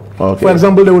at all. Okay. For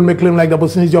example, they would make claim like the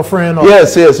person is your friend. Or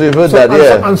yes, we've heard that,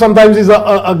 yeah. And sometimes it's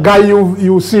a guy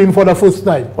you've seen for the first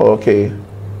time. Okay.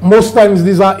 Most times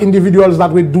these are individuals that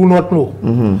we do not know.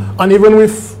 And even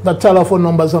with the telephone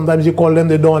number, sometimes you call them,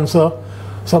 they don't answer.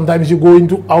 Sometimes you go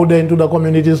out there into the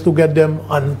communities to get them,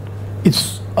 and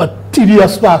it's a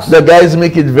tedious task. The guys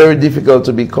make it very difficult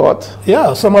to be caught.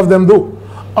 Yeah, some of them do.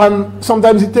 And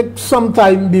sometimes it takes some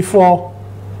time before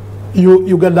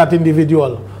you get that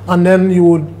individual. And then you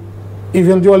would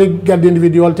eventually get the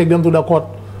individual, take them to the court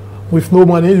with no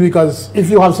money, because if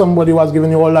you have somebody who has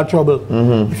given you all that trouble,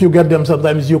 if you get them,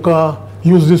 sometimes you can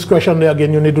use discretion there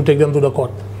again, you need to take them to the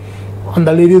court. And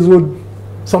the ladies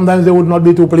sometimes they would not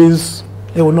be too pleased,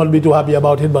 they would not be too happy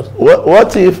about it. But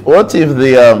what if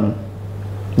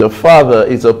the father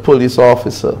is a police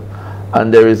officer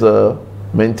and there is a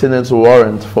maintenance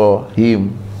warrant for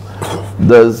him?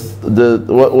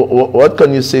 What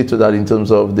can you say to that in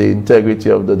terms of the integrity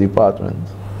of the department?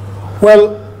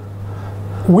 Well,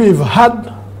 we've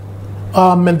had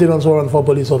maintenance warrant for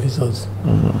police officers.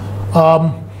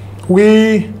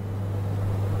 We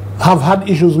have had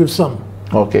issues with some.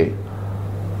 Okay.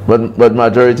 But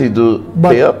majority do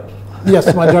pay up?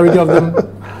 Yes, majority of them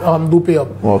do pay up.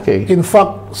 Okay. In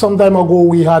fact, some time ago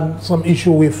we had some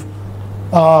issue with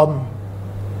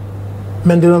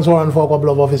maintenance warrant for a couple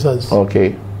of officers.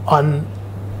 Okay. And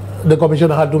the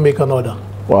commissioner had to make an order.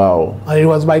 Wow. And it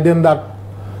was by then that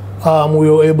we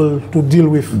were able to deal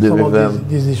with some of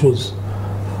these issues.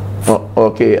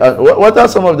 Okay. What are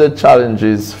some of the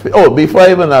challenges? Before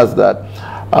I even ask that,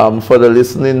 for the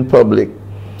listening public,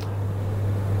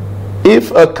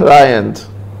 if a client,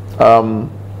 can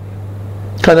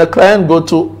a client go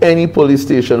to any police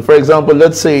station? For example,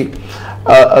 let's say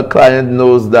a client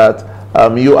knows that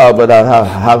you, Albert,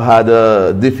 have had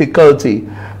a difficulty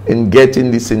in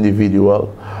getting this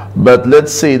individual, but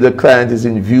let's say the client is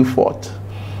in Viewfort,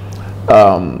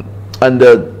 and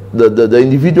the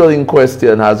individual in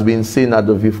question has been seen at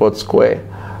the Viewfort Square.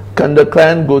 Can the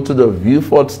client go to the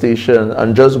Viewfort station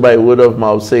and just by word of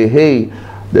mouth say, hey,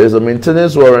 there's a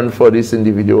maintenance warrant for this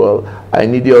individual, I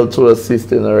need you all to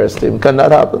assist in arresting him? Can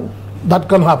that happen? That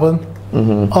can happen.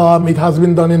 It has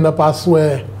been done in the past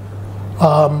where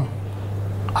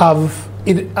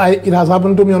it has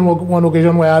happened to me on one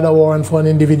occasion where I had a warrant for an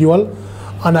individual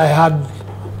and I had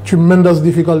tremendous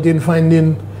difficulty in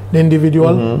finding the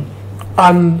individual.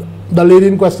 And the lady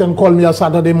in question called me a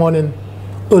Saturday morning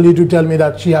early to tell me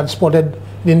that she had spotted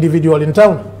the individual in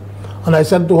town. And I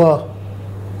said to her,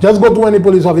 just go to any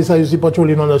police officer you see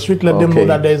patrolling on the street, let them know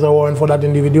that there is a warrant for that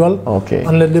individual,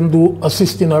 and let them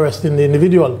assist in arresting the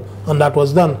individual. And that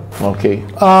was done. Okay.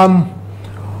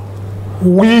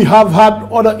 We have had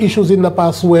other issues in the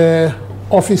past where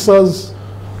officers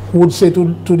would say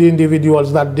to the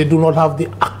individuals that they do not have the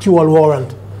actual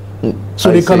warrant,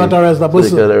 so they cannot arrest the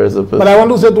person. But I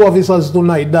want to say to officers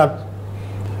tonight that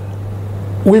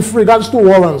with regards to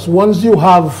warrants, once you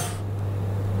have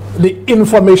the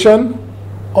information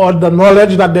or the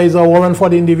knowledge that there is a warrant for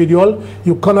the individual,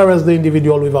 you can arrest the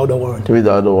individual without a warrant.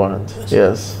 Without a warrant,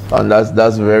 yes. And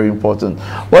that's very important.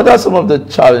 What are some of the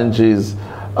challenges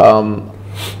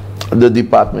the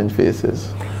department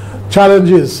faces?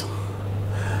 Challenges.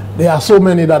 There are so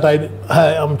many that I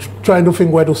am trying to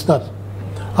think where to start.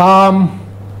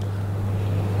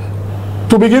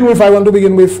 To begin with, I want to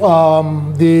begin with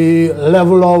the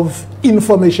level of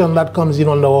information that comes in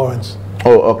on the warrants.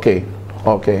 Oh, okay.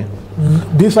 Okay.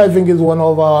 This, I think, is one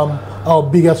of our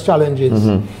biggest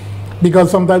challenges,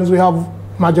 because sometimes we have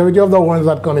majority of the warrants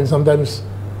that come in, sometimes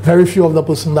very few of the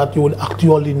person that you would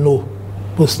actually know.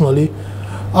 personally.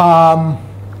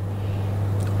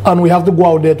 And we have to go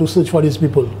out there to search for these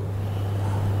people.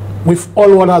 With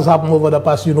all what has happened over the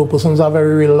past, persons are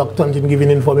very reluctant in giving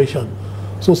information.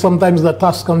 So sometimes the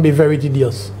task can be very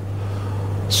tedious.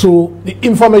 So the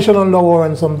information on the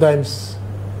warrant sometimes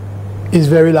is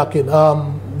very lacking.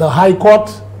 The High Court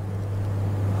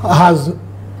has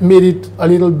made it a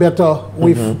little better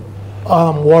with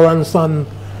warrants and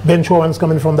bench warrants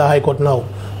coming from the High Court now,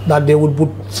 that they would put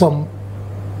some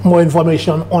more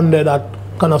information on there that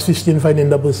can assist in finding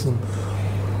the person.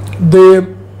 The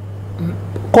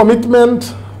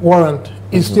commitment warrant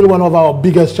is still one of our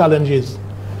biggest challenges,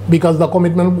 because the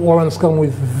commitment warrants come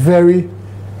with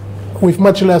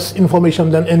much less information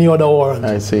than any other warrant.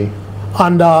 I see.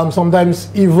 And sometimes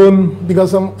even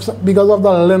because of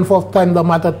the length of time the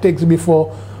matter takes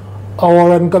before a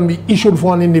warrant can be issued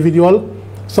for an individual,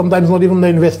 sometimes not even the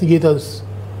investigators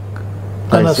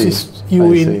can assist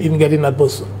you in getting that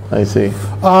person. I see.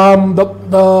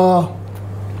 The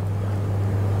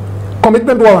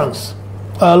commitment warrants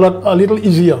are a little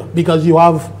easier, because you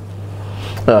have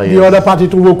the other party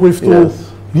to work with to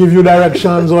give you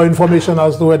directions or information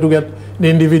as to where to get the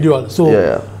individual. So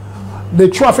the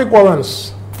traffic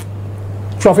warrants,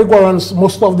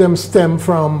 most of them stem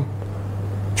from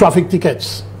traffic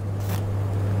tickets.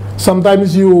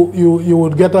 Sometimes you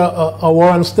would get a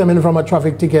warrant stemming from a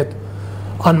traffic ticket,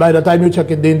 and by the time you check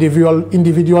it, the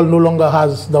individual no longer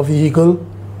has the vehicle.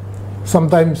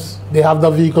 Sometimes they have the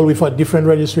vehicle with a different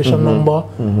registration number.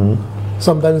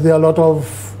 Sometimes there are a lot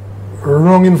of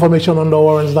wrong information on the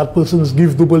warrants that persons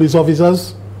give to police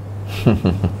officers.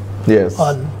 Yes,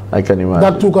 and I can imagine.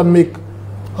 that too can make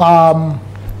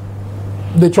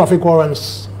the traffic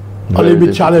warrants a little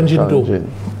bit challenging too.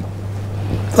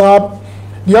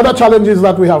 The other challenges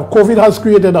that we have, COVID has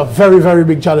created a very, very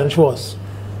big challenge for us,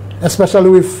 especially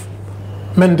with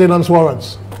maintenance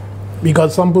warrants,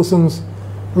 because some persons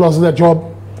lost their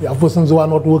job. We have persons who are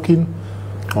not working.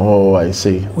 Oh, I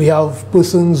see. We have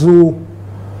persons who,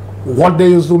 what they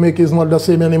used to make is not the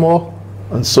same anymore.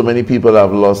 And so many people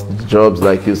have lost jobs,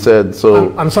 like you said.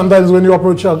 So and sometimes when you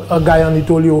approach a guy and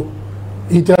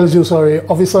he tells you, sorry,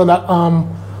 officer, that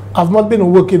I've not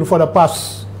been working for the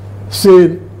past,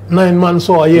 say, 9 months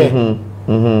or a year.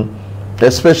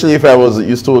 Especially if I was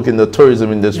used to work in the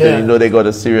tourism industry, they got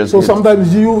a serious. So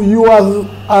sometimes you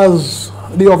as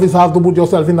the officer have to put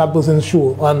yourself in that person's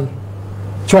shoe and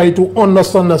try to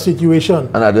understand the situation.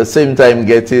 And at the same time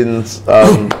getting,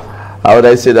 how would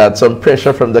I say that, some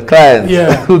pressure from the client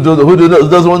who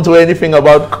doesn't want to know anything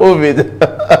about COVID.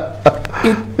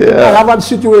 I have had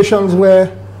situations where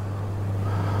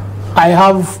I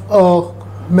have a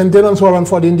maintenance warrant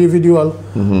for the individual,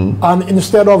 and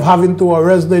instead of having to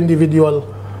arrest the individual,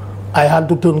 I had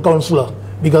to turn counselor,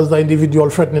 because the individual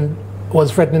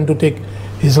was threatening to take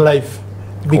his life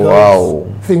because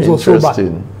things were so bad.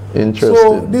 Interesting.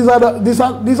 So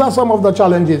these are some of the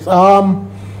challenges.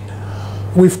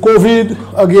 With COVID,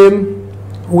 again,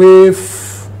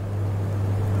 with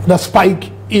the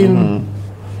spike in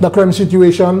the crime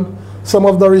situation, some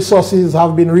of the resources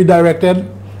have been redirected.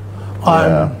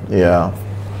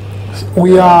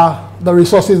 The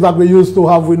resources that we used to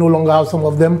have, we no longer have some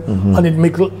of them, and it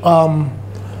makes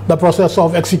the process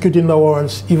of executing the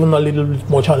warrants even a little bit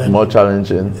more challenging. More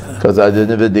challenging, because at the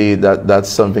end of the day, that's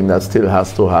something that still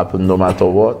has to happen no matter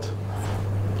what.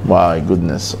 My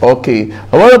goodness. Okay.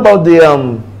 What about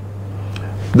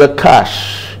the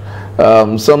cash?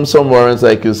 Some warrants,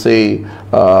 like you say,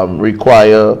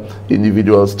 require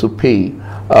individuals to pay.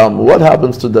 What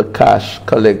happens to the cash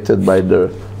collected by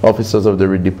the officers of the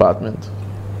Writ Department?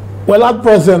 Well, at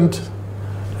present,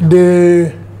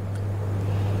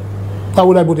 how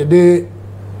would I put it? The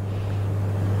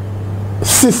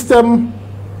system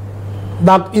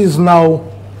that is now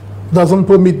doesn't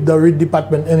permit the Writ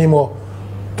Department anymore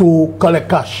to collect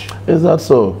cash. Is that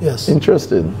so? Yes.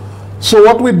 Interesting. So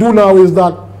what we do now is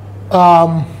that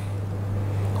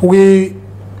we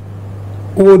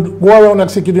would go around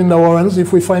executing the warrants.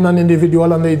 If we find an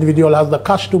individual and the individual has the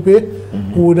cash to pay,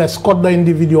 we would escort the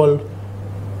individual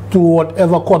to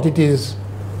whatever court it is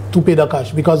to pay the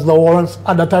cash, because the warrants,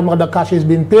 at the time that the cash is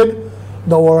being paid,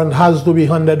 the warrant has to be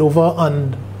handed over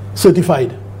and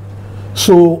certified.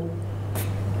 So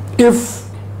if,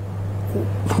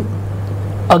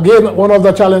 again, one of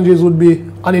the challenges would be,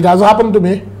 and it has happened to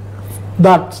me,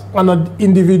 that an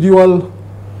individual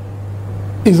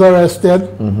is arrested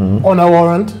on a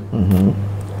warrant,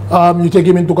 you take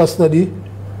him into custody,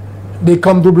 they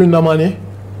come to bring the money,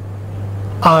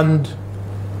 and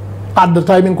at the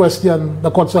time in question, the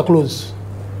courts are closed.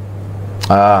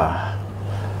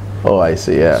 Oh, I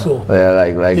see. Yeah. So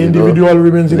like the individual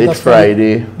remains in late custody.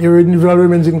 Friday. The individual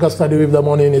remains in custody with the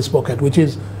money in his pocket, which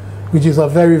is a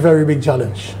very, very big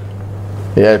challenge.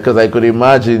 Yeah, because I could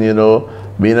imagine, you know,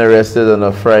 being arrested on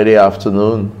a Friday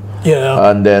afternoon. Yeah.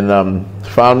 And then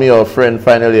family or friend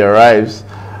finally arrives,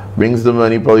 brings the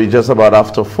money probably just about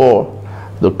after 4.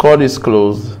 The court is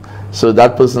closed, so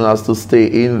that person has to stay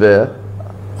in there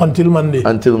until Monday.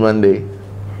 Until Monday.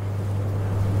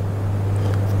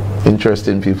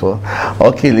 Interesting people.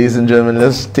 Okay, ladies and gentlemen,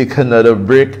 let's take another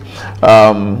break.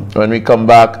 When we come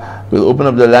back, we'll open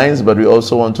up the lines, but we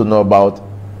also want to know about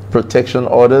protection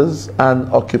orders and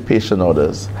occupation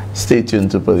orders. Stay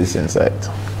tuned to Police Insight.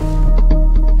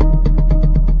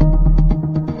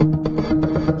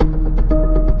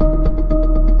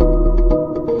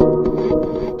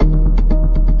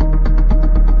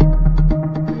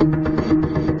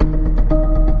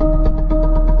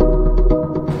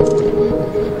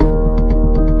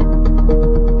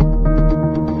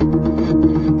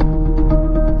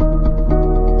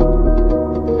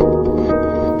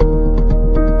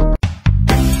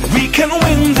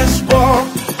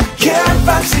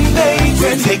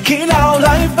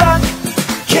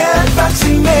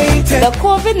 The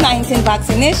COVID-19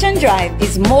 vaccination drive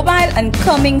is mobile and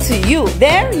coming to you.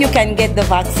 There you can get the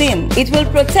vaccine. It will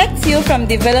protect you from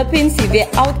developing severe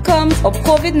outcomes of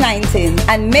COVID-19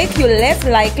 and make you less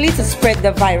likely to spread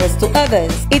the virus to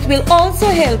others. It will also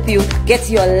help you get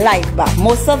your life back.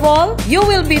 Most of all, you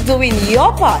will be doing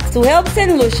your part to help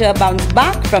St. Lucia bounce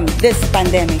back from this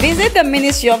pandemic. Visit the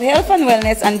Ministry of Health and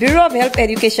Wellness and Bureau of Health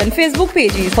Education Facebook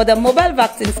pages for the mobile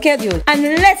vaccine schedule, and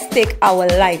let's take our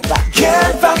life back.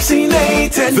 Get vaccinated.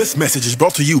 This message is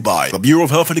brought to you by the Bureau of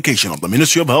Health Education of the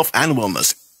Ministry of Health and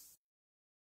Wellness.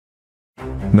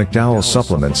 McDowell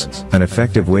Supplements, an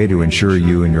effective way to ensure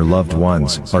you and your loved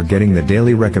ones are getting the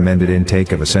daily recommended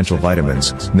intake of essential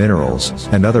vitamins, minerals,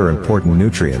 and other important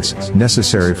nutrients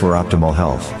necessary for optimal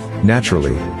health.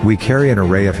 Naturally, we carry an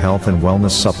array of health and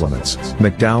wellness supplements.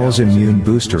 McDowell's Immune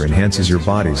Booster enhances your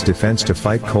body's defense to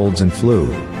fight colds and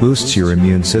flu, boosts your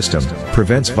immune system,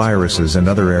 prevents viruses and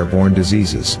other airborne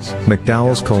diseases.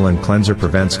 McDowell's Colon Cleanser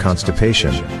prevents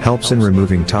constipation, helps in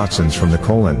removing toxins from the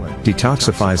colon,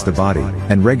 detoxifies the body,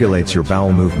 and regulates your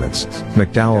bowel movements.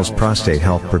 McDowell's Prostate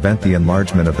Health prevent the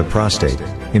enlargement of the prostate,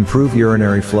 improve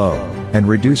urinary flow, and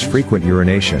reduce frequent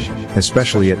urination,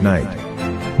 especially at night.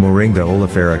 Moringa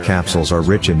oleifera capsules are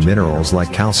rich in minerals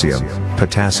like calcium,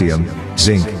 potassium,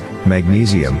 zinc,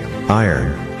 magnesium,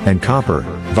 iron, and copper,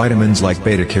 vitamins like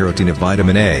beta-carotene,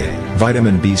 vitamin A,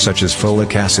 vitamin B such as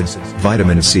folic acid,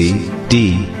 vitamin C,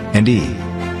 D, and E.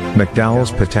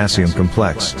 McDowell's Potassium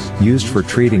Complex, used for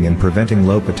treating and preventing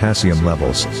low potassium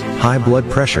levels, high blood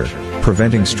pressure,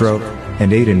 preventing stroke,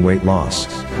 and aid in weight loss.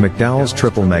 McDowell's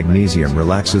Triple Magnesium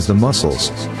relaxes the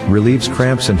muscles, relieves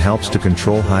cramps and helps to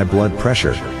control high blood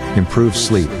pressure, improves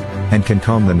sleep, and can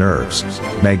calm the nerves.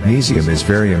 Magnesium is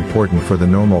very important for the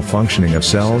normal functioning of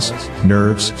cells,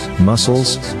 nerves,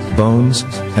 muscles, bones,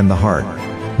 and the heart.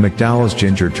 McDowell's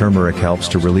Ginger Turmeric helps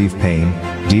to relieve pain,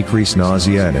 decrease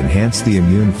nausea and enhance the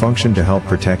immune function to help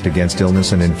protect against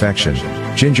illness and infection.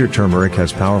 Ginger turmeric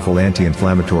has powerful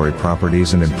anti-inflammatory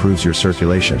properties and improves your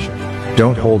circulation.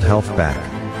 Don't hold health back.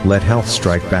 Let health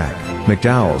strike back.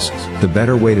 McDowell's, the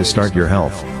better way to start your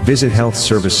health. Visit Health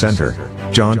Service Center,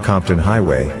 John Compton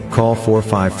Highway, call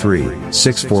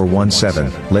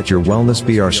 453-6417. Let your wellness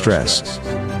be our stress.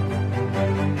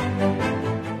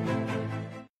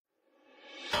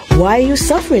 Why are you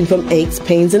suffering from aches,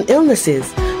 pains, and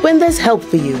illnesses? When there's help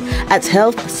for you. At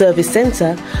Health Service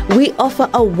Center, we offer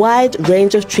a wide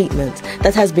range of treatment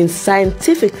that has been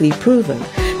scientifically proven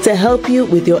to help you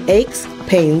with your aches,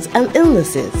 pains, and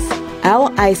illnesses. Our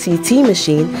ICT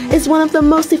machine is one of the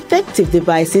most effective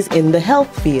devices in the health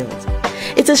field.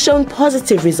 It has shown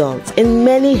positive results in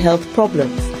many health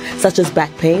problems, such as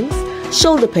back pains,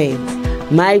 shoulder pains,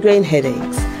 migraine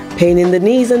headaches, pain in the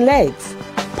knees and legs,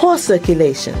 poor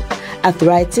circulation,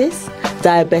 arthritis,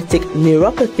 diabetic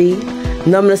neuropathy,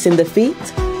 numbness in the feet,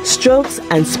 strokes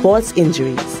and sports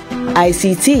injuries.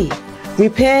 ICT,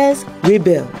 repairs,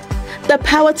 rebuild. The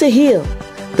power to heal,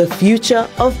 the future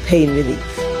of pain relief.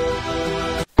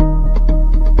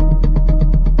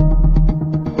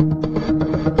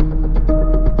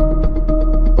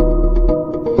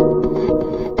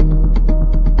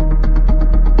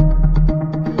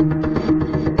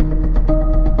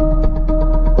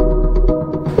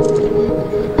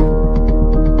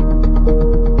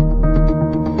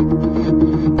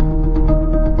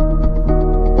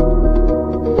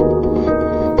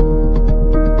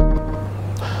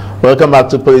 Welcome back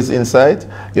to Police Insight.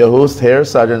 Your host here,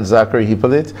 Sergeant Zachary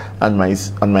Hippolyte, and my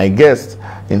guest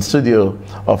in studio,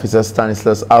 Officer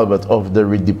Stanislaus Albert of the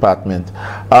Writ Department.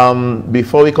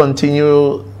 Before we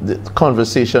continue the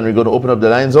conversation, we're going to open up the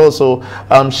lines also.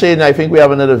 Shane, I think we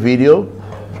have another video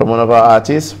from one of our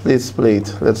artists. Please play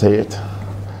it. Let's hear it.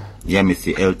 Yeah,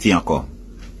 Mr. El Tianco.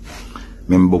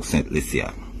 Membook St.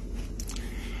 Lucia.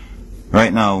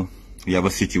 Right now, we have a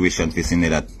situation facing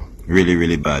that really,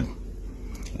 really bad.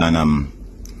 And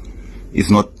it's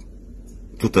not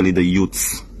totally the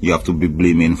youths you have to be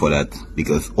blaming for that,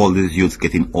 because all these youths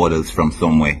getting orders from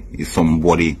somewhere. Is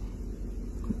somebody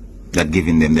that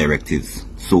giving them directives.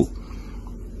 So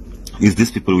it's these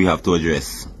people we have to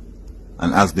address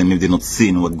and ask them if they're not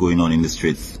seeing what's going on in the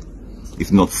streets.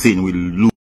 If not seeing, we'll lose.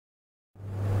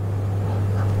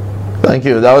 Thank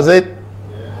you. That was it?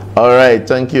 Yeah. All right.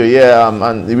 Thank you. Yeah,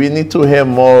 and we need to hear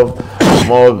more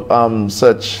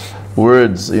such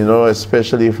words, you know,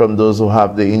 especially from those who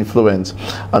have the influence.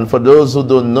 And for those who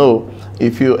don't know,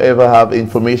 if you ever have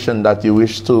information that you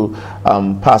wish to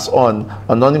pass on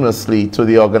anonymously to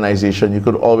the organization, you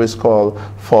could always call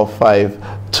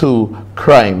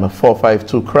 452-CRIME,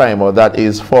 452-CRIME, or that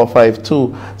is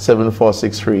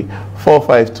 452-7463,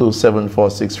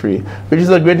 452-7463, which is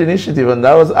a great initiative. And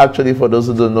that was actually, for those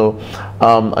who don't know,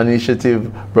 an initiative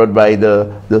brought by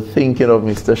the thinking of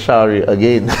Mr. Shari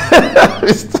again.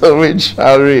 Mr. Writ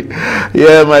Shari.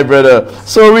 Yeah, my brother.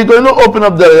 So we're going to open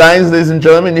up the lines, ladies and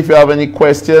gentlemen. If you have any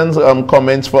questions,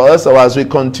 comments for us, or as we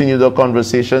continue the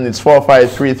conversation, it's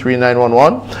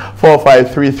 4533911,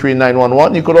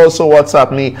 4533911. You could also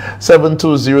WhatsApp me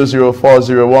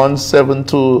 7200401,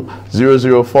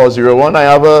 7200401. I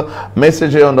have a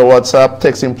message here on the WhatsApp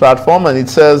texting platform, and it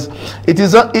says, it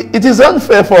is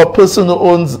unfair for a person who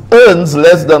earns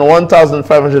less than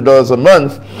 $1,500 a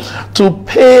month to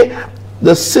pay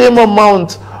the same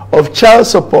amount of child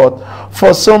support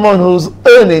for someone who's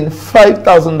earning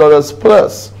 $5,000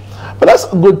 plus. But that's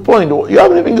a good point. You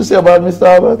have anything to say about it, Mr.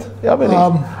 Albert? You have any?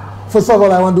 First of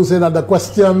all, I want to say that the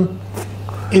question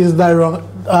is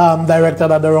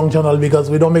directed at the wrong channel, because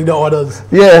we don't make the orders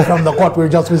from the court. We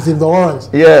just receive the warrants.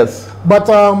 Yes. But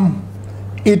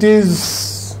it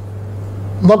is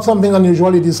not something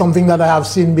unusual. It is something that I have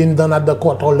seen being done at the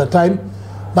court all the time,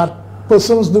 that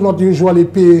persons do not usually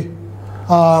pay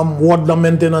what the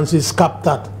maintenance is capped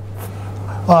at.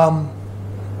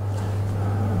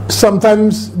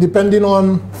 Sometimes, depending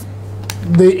on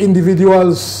the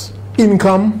individual's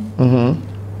income,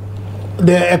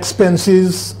 their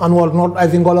expenses and whatnot, I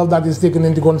think all of that is taken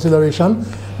into consideration.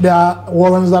 There are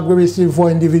warrants that we receive for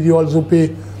individuals who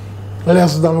pay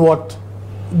less than what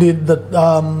the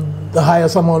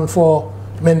highest amount for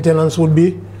maintenance would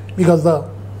be, because the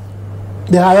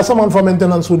highest amount for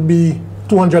maintenance would be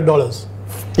 $200.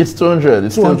 It's 200.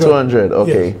 It's 200. Still 200.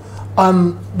 Okay. Yes.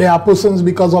 And there are persons,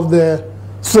 because of their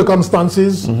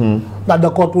circumstances, that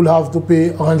the court will have to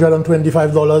pay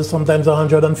 $125, sometimes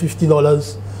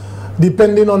 $150,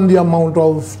 depending on the amount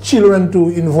of children to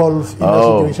involve in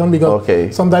the situation.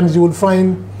 Because sometimes you will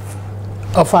find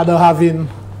a father having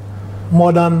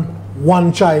more than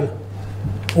one child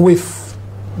with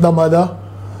the mother,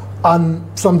 and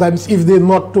sometimes if they're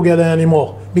not together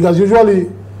anymore, because usually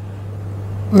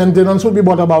maintenance will be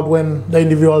brought about when the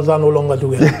individuals are no longer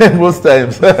together. Most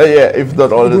times, yeah, if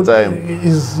not all the time.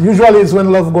 Usually it's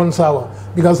when love gone sour,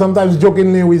 because sometimes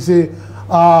jokingly we say,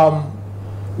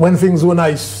 when things were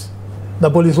nice, the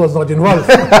police was not involved.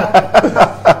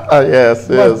 Yes,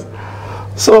 yes.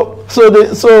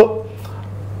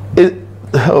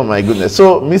 Oh my goodness.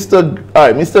 So Mr.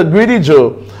 Greedy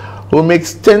Joe, who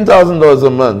makes $10,000 a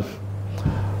month,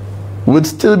 would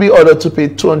still be ordered to pay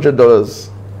 $200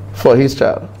 for his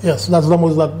child. Yes, that's the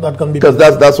most that can be. Because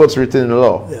that's what's written in the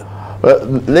law. Yeah. Well,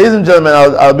 ladies and gentlemen,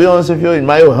 I'll be honest with you. In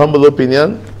my humble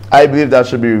opinion, I believe that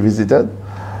should be revisited.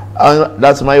 And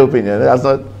that's my opinion. That's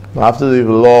not have to do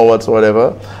with law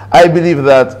whatsoever. I believe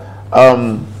that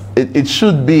it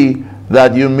should be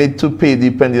that you made to pay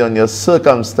depending on your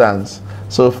circumstance.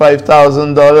 So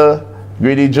 $5,000,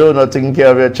 Greedy Joe not taking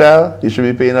care of your child, you should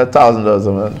be paying $1,000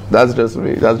 a month. That's just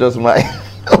me. That's just my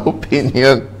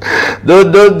opinion.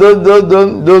 Don't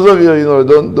those of you,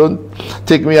 don't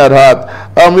take me at heart.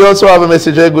 We also have a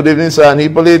message here. Good evening, Sir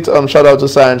Hippolyte. Shout out to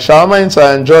Sir Sharma,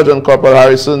 Sir George, and Corporal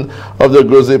Harrison of the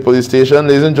Grosvenor Police Station.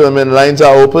 Ladies and gentlemen, lines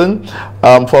are open.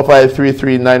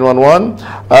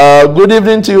 4533911. Good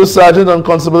evening to you, Sergeant and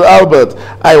Constable Albert.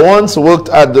 I once worked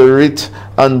at the Writ,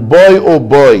 and boy oh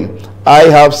boy, I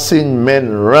have seen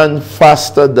men run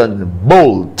faster than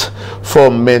Bolt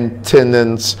for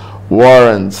maintenance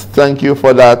warrants. Thank you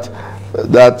for that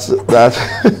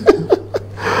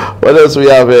What else we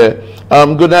have here?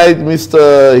 Good night,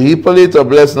 Mr. Hippolyte. A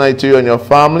blessed night to you and your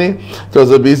family. It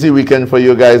was a busy weekend for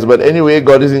you guys. But anyway,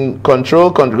 God is in control.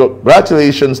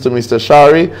 Congratulations to Mr.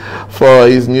 Shari for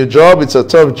his new job. It's a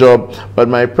tough job. But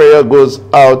my prayer goes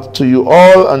out to you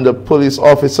all and the police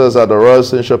officers at the Royal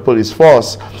Central Police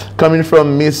Force. Coming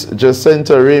from Miss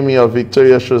Jacinta Remy of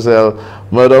Victoria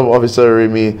Chozel, mother of Officer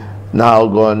Remy, now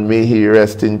gone. May he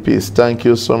rest in peace. Thank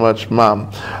you so much, ma'am.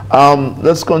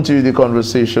 Let's continue the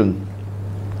conversation.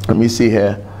 Let me see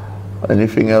here.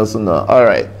 Anything else? No. All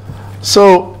right.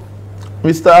 So,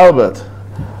 Mr. Albert,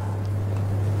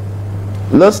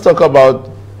 let's talk about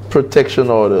protection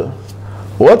order.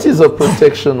 What is a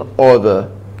protection order?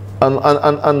 And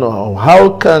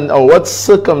how can, or what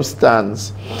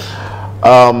circumstance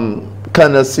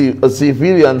can a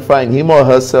civilian find him or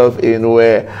herself in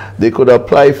where they could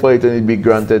apply for it and it be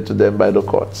granted to them by the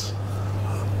courts?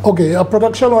 Okay, a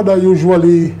protection order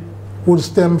usually would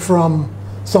stem from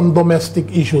some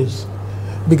domestic issues,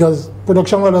 because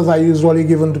protection orders are usually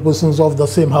given to persons of the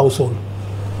same household.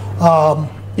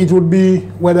 It would be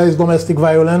whether it's domestic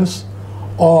violence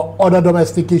or other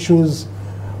domestic issues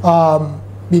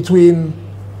between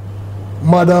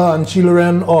mother and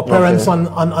children, or parents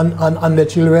and their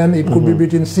children. It could be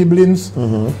between siblings.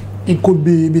 It could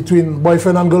be between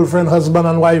boyfriend and girlfriend, husband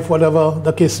and wife, whatever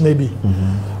the case may be.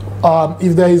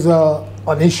 If there is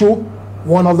an issue,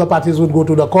 one of the parties would go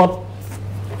to the court.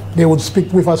 They would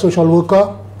speak with a social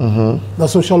worker. The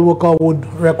social worker would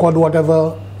record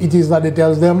whatever it is that it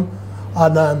tells them,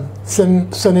 and then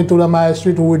send it to the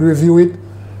magistrate, who would review it,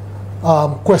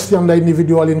 question the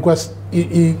individual in question,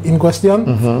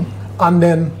 and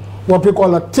then what we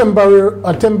call a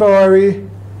temporary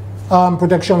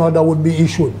protection order would be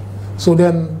issued. So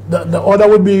then the order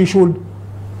would be issued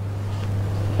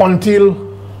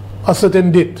until a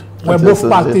certain date, where both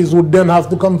parties would then have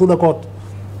to come to the court,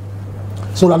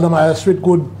 so that the magistrate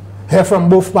could hear from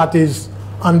both parties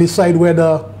and decide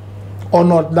whether or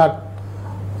not that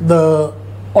the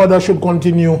order should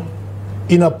continue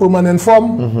in a permanent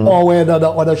form, or whether the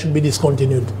order should be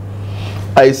discontinued.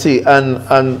 I see.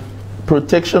 And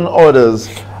protection orders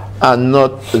are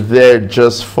not there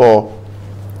just for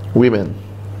women?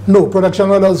 No, protection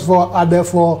orders are there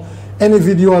for any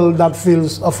individual that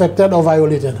feels affected or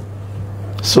violated.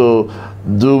 So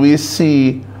do we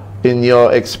see, in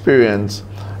your experience,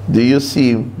 do you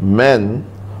see men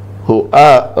who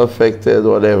are affected,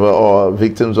 whatever, or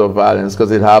victims of violence,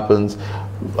 because it happens,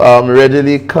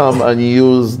 readily come and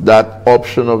use that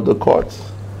option of the courts?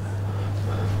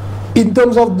 In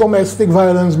terms of domestic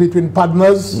violence between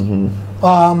partners,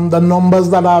 the numbers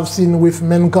that I've seen with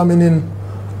men coming in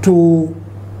to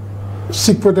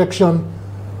seek protection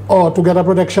or to get a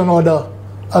protection order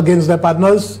against their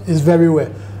partners is very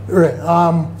rare.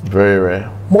 Very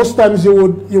rare. Most times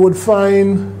you would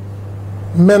find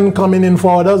men coming in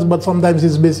for orders, but sometimes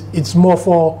it's more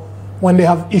for when they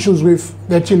have issues with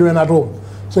their children at home.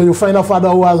 So you find a father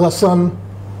who has a son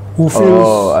who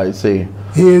feels I see.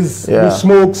 He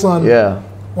smokes and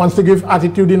wants to give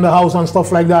attitude in the house and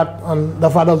stuff like that, and the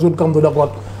fathers would come to the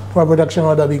court for a protection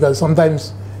order, because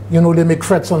sometimes, you know, they make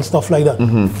threats and stuff like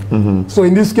that. So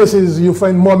in these cases, you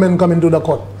find more men coming to the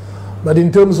court. But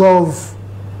in terms of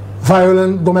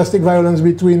domestic violence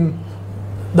between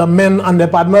the men and their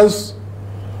partners,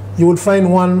 you would find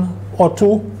one or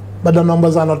two, but the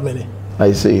numbers are not many.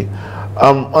 I see.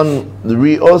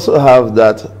 We also have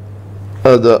that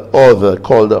other order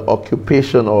called the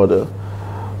occupation order.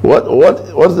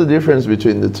 What's the difference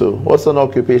between the two? What's an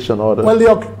occupation order? Well,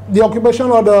 the occupation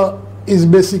order is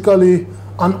basically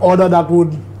an order that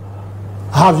would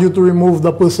have you to remove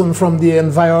the person from the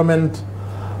environment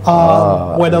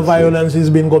where the violence is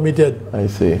being committed. I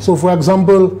see. So, for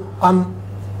example,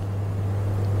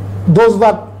 those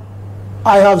that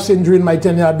I have seen during my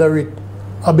tenure at the Writ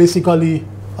are basically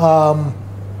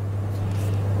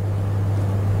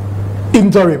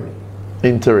interim.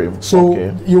 So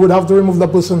you would have to remove the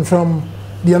person from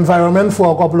the environment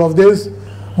for a couple of days.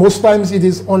 Most times it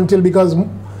is until, because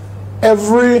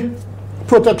every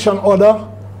protection order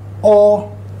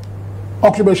or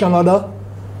occupation order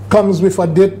comes with a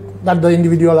date that the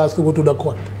individual has to go to the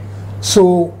court.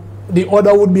 So the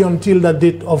order would be until the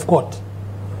date of court.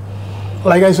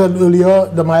 Like I said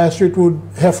earlier, the magistrate would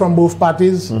hear from both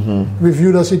parties,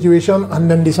 review the situation,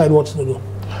 and then decide what to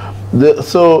do.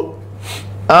 So,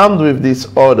 armed with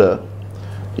this order,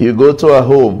 you go to a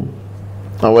home,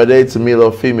 and whether it's male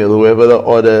or female, whoever the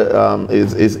order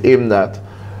is aimed at,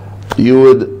 you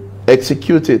would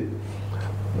execute it.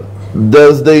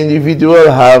 Does the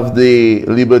individual have the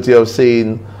liberty of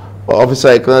saying, officer,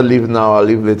 I cannot leave now, I'll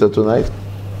leave later tonight?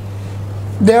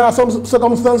 There are some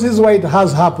circumstances where it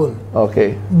has happened.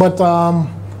 Okay. But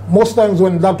most times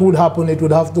when that would happen, it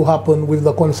would have to happen with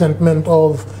the consentment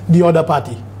of the other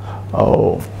party.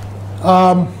 Oh.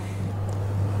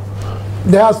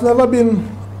 There has never been,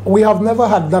 we have never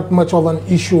had that much of an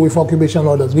issue with occupation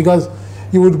orders, because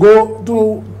you would go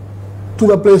to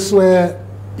the place where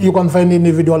you can find the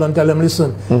individual and tell them,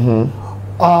 listen,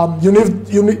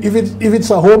 if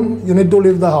it's a home, you need to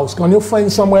leave the house. Can you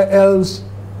find somewhere else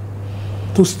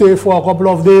to stay for a couple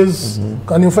of days?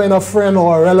 Can you find a friend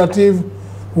or a relative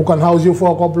who can house you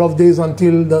for a couple of days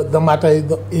until the matter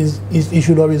is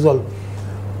issued or resolved?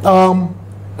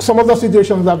 Some of the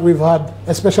situations that we've had,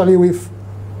 especially with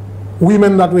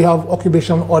women that we have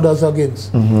occupation orders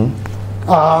against,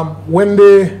 when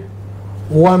they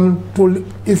want to,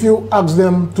 if you ask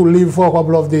them to leave for a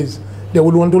couple of days, they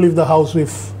would want to leave the house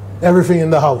with everything in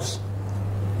the house.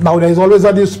 Now there is always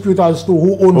a dispute as to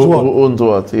who owns what. Who owns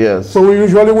what, yes. So we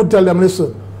usually would tell them,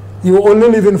 listen, you only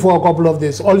live in for a couple of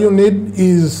days. All you need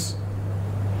is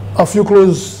a few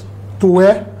clothes to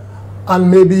wear and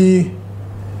maybe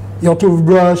your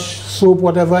toothbrush, soap,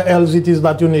 whatever else it is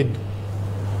that you need.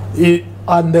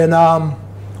 And then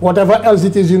whatever else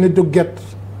it is you need to get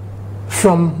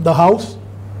from the house,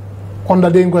 on the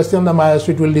day in question, the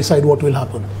magistrate will decide what will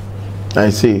happen. I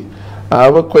see. I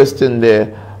have a question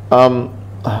there.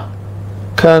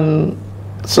 Can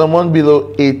someone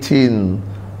below 18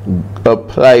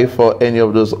 apply for any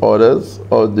of those orders,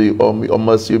 or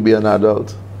must you be an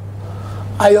adult?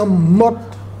 I am not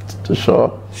too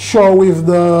sure with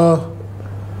the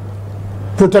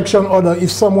protection order,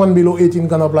 if someone below 18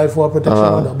 can apply for a protection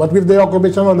order. But with the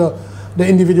occupation order, the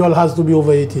individual has to be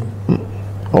over 18.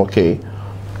 Okay.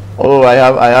 Oh, I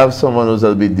have someone who's a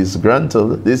little bit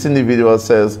disgruntled. This individual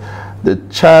says, the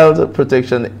Child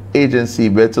Protection Agency,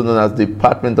 better known as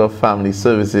Department of Family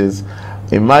Services,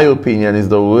 in my opinion, is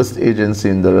the worst agency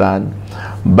in the land.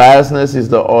 Biasness is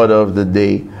the order of the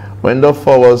day. When the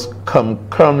forwards come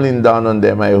crumbling down on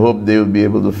them, I hope they will be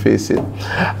able to face it.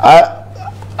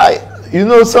 You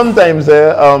know, sometimes,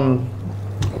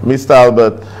 Mr.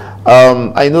 Albert,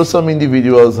 I know some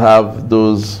individuals have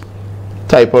those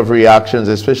type of reactions,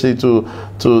 especially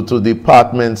to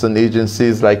departments and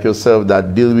agencies like yourself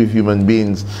that deal with human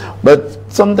beings. But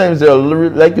sometimes there are,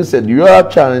 like you said, you have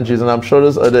challenges, and I'm sure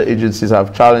those other agencies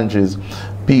have challenges,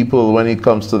 people, when it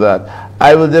comes to that.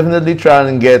 I will definitely try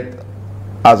and get,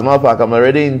 as a matter of fact, I'm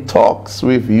already in talks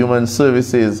with Human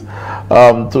Services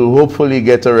to hopefully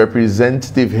get a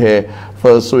representative here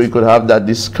so we could have that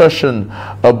discussion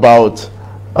about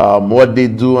what they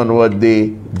do and what they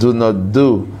do not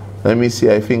do. Let me see,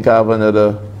 I think I have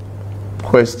another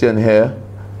question here.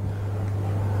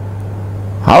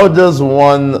 How does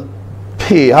one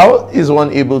pay? How is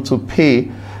one able to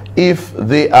pay if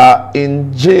they are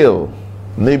in jail?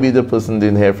 Maybe the person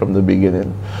didn't hear from the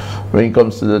beginning when it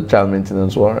comes to the child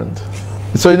maintenance warrant.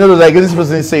 So in other words, like this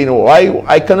person is saying, oh,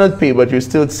 I cannot pay, but you're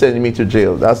still sending me to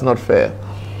jail. That's not fair.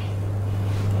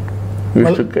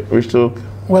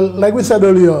 Well, like we said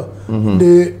earlier,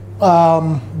 the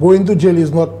going to jail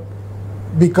is not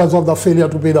because of the failure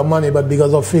to pay the money, but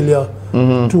because of failure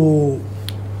to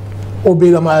obey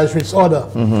the magistrate's order.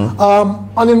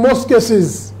 And in most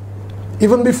cases,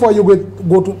 even before you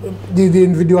go to the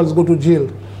individuals go to jail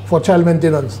for child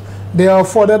maintenance, they are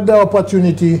afforded the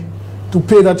opportunity to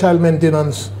pay the child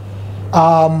maintenance,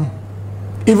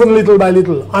 even little by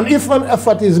little. And if an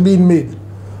effort is being made,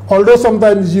 although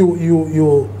sometimes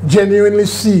you genuinely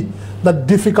see the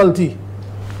difficulty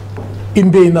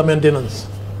in paying the maintenance,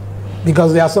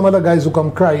 because there are some other guys who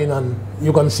come crying and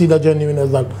you can see the genuineness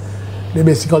that they're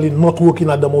basically not working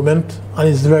at the moment, and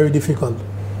it's very difficult.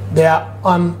 They are,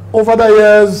 and over the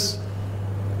years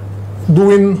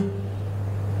doing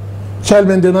child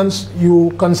maintenance,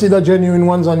 you consider genuine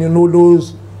ones, and you know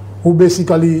those who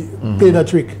basically pay the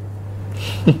trick.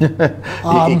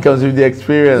 It comes with the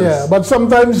experience. Yeah, but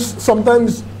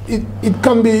sometimes it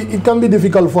can be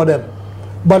difficult for them.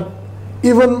 But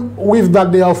even with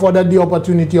that, they are afforded the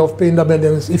opportunity of paying the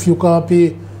maintenance. If you cannot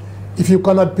pay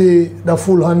the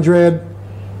full 100,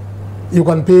 you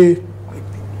can pay.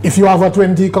 If you have a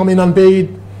 20, come in and pay it.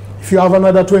 If you have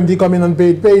another 20, come in and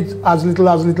pay it as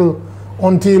little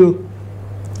until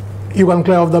you can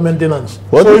clear off the maintenance.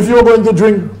 So if you're going to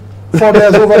drink 4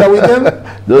 beers over the weekend,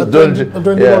 the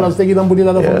 $20, take it and put it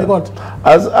at the family court.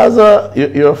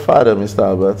 You're a father, Mr.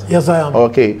 Albert. Yes, I am.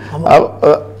 Okay.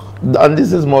 And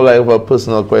this is more like a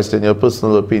personal question, your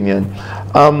personal opinion.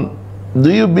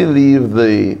 Do you believe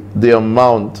the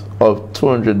amount of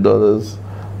 $200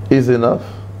 is enough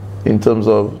in terms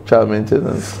of child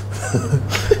maintenance?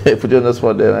 Put you on the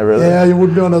spot there, I realize. Yeah, you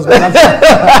would be on the spot.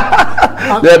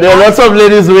 there are lots of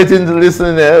ladies waiting to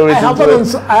listen there. I have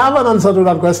an answer to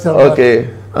that question. Okay.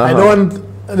 I don't want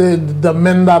the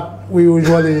men that we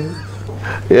usually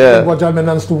watch men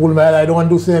and to pull my head. I don't want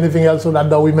to say anything else so that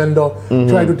the women don't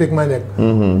try to take my neck.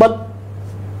 But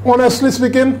honestly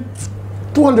speaking,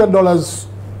 $200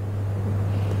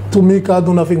 to me can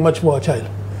do nothing much for a child.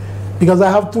 Because I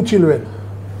have 2 children.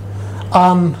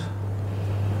 And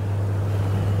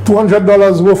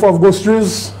 $200 worth of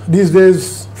groceries these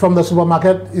days from the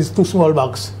supermarket is 2 small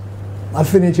bags. I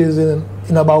finish it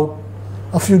in about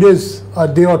a few days, a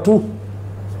day or 2.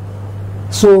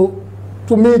 So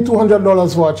to me,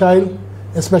 $200 for a child,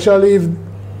 especially if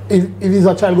it's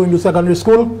a child going to secondary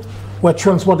school, where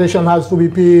transportation has to be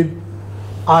paid.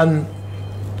 And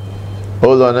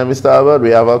hold on, Mr. Albert, we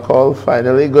have a call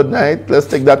finally. Good night. Let's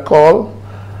take that call.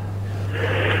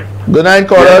 Good night,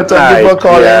 caller. Thank you for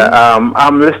calling. Yeah,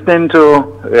 I'm listening to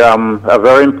a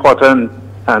very important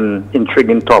and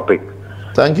intriguing topic.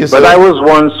 Thank you, sir. But I was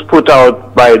once put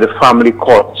out by the family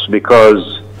courts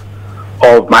because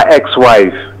of my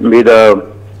ex-wife made a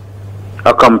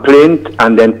complaint,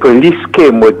 and then police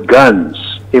came with guns.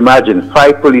 Imagine,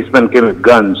 5 policemen came with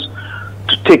guns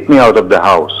to take me out of the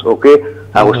house, okay?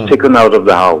 I was taken out of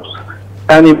the house.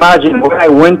 And imagine, when I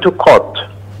went to court,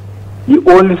 the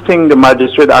only thing the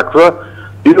magistrate asked for,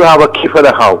 do you have a key for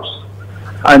the house?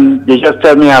 And they just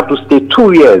tell me I have to stay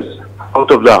 2 years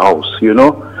out of the house, you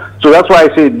know? So that's why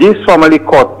I say this family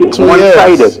court is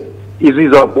one-sided. It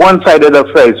is a one-sided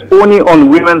affair. It's only on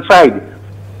women's side.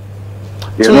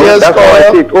 You know, that's how I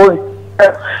say it.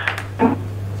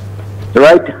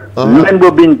 Right? Men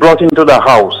were being brought into the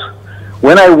house.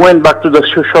 When I went back to the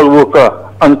social worker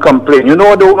and complained, you know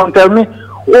what the woman tell me?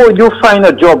 Oh, you find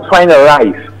a job, find a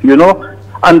life, you know?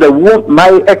 And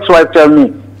my ex-wife tell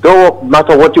me, don't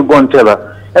matter what you go and tell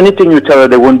her, anything you tell her,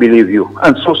 they won't believe you.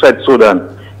 And so said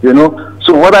Sudan, you know?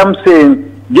 So what I'm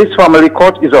saying, this family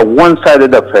court is a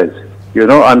one-sided affair, you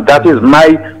know? And that is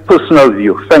my personal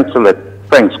view. Thanks a lot.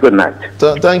 Thanks. Good night.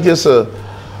 Thank you, sir.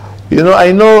 You know,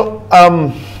 I know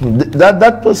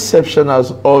that perception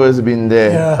has always been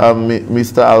there,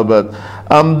 Mr. Albert.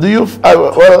 Do you?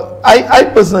 I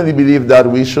personally believe that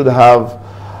we should have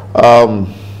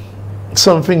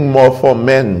something more for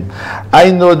men. I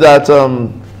know that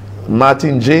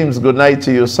Martin James. Good night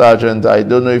to you, Sergeant. I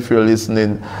don't know if you're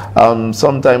listening.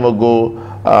 Some time ago,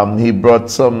 he brought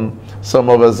some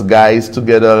of us guys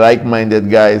together, like-minded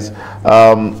guys,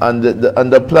 and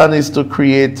the plan is to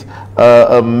create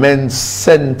a men's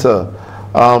center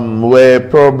where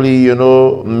probably, you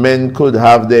know, men could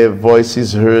have their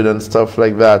voices heard and stuff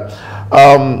like that.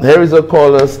 Here is a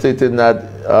caller stating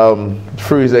that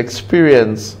through his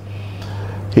experience,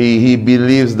 he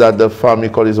believes that the family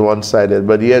court is one-sided,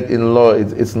 but yet in law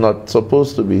it's not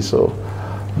supposed to be so.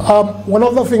 One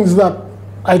of the things that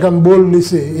I can boldly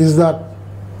say is that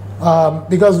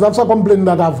because that's a complaint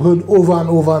that I've heard over and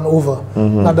over and over,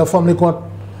 that the family court,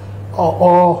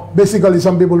 or basically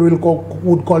some people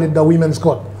would call it the women's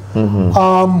court.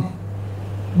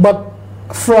 But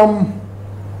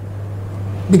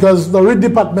because the Writ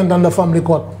department and the family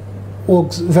court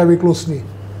works very closely,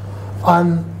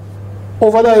 and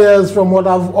over the years, from what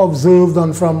I've observed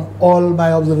and from all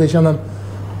my observation and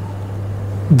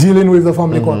dealing with the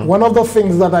family court, one of the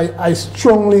things that I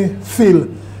strongly feel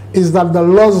is that the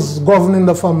laws governing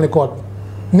the family court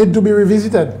need to be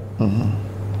revisited.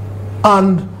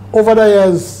 And over the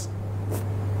years,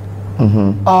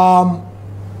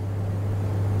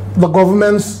 the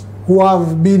governments who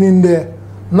have been in there,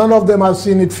 none of them have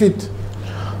seen it fit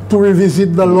to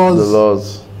revisit the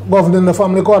laws governing the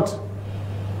family court.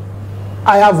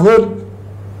 I have heard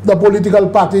the political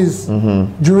parties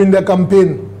during the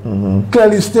campaign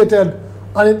clearly stated,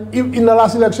 and in the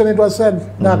last election it was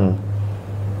said that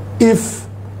if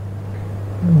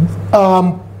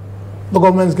the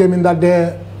governments came in, that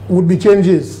there would be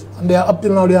changes, and there up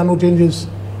till now there are no changes.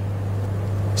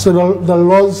 So the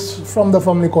laws from the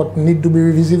family court need to be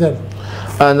revisited.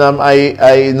 And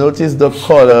I noticed the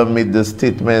caller made the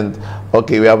statement.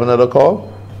 Okay, we have another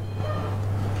call.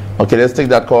 Okay, let's take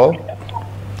that call.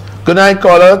 Good night,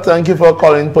 caller. Thank you for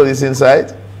calling Police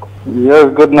Insight.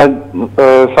 Yes, good night,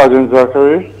 Sergeant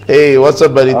Zachary. Hey, what's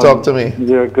up, buddy? Talk to me.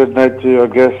 Yeah, good night to your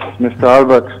guest, Mr.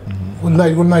 Albert. Good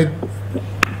night, good night.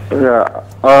 Yeah,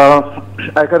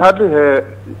 I can hardly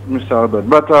hear Mr. Albert,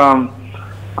 but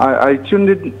I tuned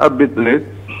in a bit late,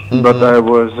 but I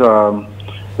was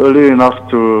early enough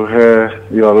to hear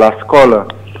your last caller.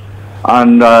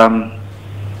 And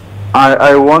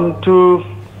I want to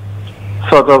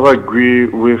sort of agree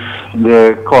with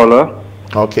the caller.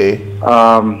 Okay.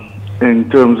 In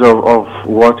terms of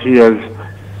what he has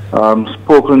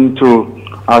spoken to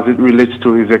as it relates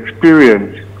to his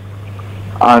experience.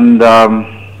 And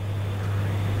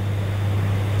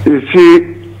you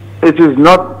see, it is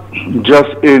not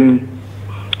just in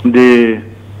the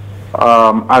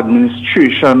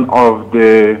administration of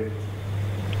the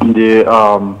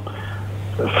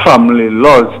family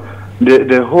laws.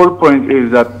 The whole point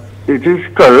is that it is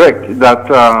correct that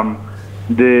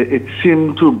it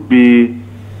seemed to be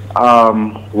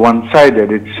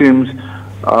one-sided. It seems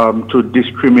to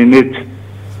discriminate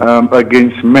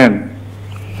against men.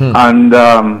 And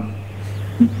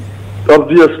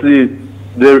obviously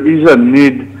there is a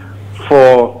need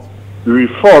for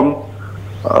reform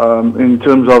in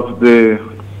terms of the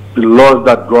laws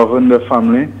that govern the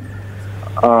family.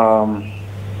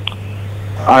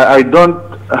 I don't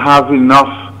have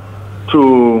enough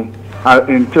to,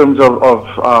 in terms of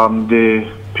the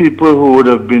people who would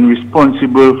have been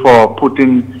responsible for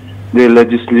putting the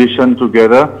legislation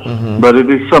together, but it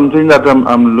is something that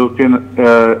I'm looking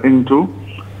into,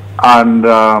 and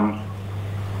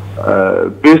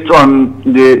based on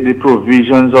the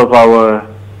provisions of our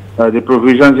the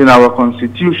provisions in our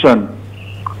constitution,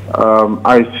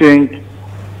 I think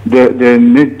there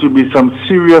needs to be some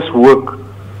serious work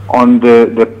on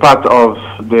the part of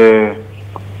the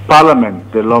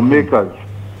parliament, the lawmakers.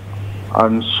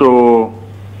 And so,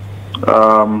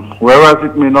 whereas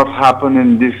it may not happen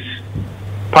in this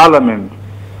parliament,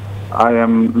 I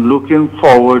am looking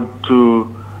forward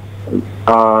to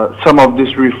some of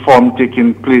this reform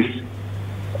taking place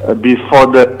before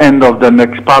the end of the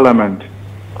next parliament,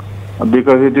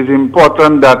 because it is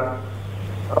important that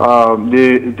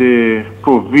the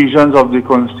provisions of the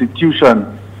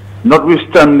constitution,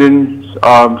 notwithstanding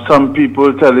some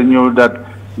people telling you that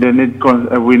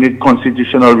we need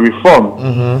constitutional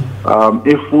reform,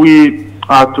 if we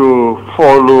are to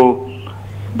follow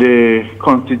the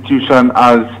constitution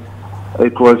as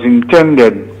it was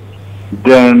intended,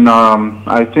 then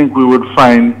I think we would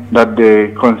find that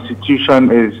the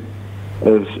constitution is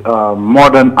more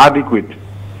than adequate.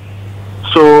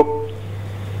 So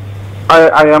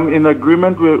I am in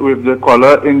agreement with the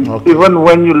caller. Even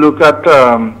when you look at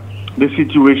the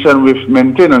situation with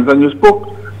maintenance, and you spoke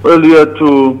earlier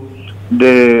to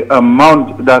the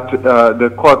amount that the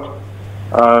court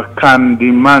can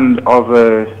demand of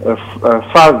a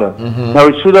father. Now,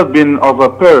 it should have been of a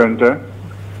parent,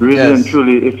 really and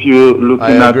truly, if you're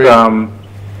looking at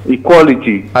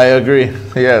equality. I agree,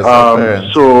 yes.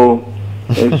 So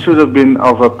it should have been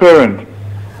of a parent,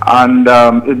 and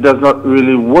it does not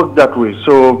really work that way.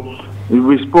 So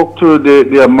we spoke to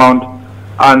the amount,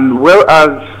 and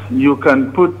whereas you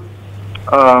can put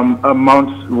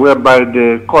amounts whereby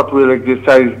the court will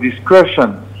exercise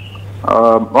discretion,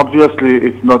 obviously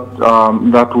it's not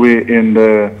that way in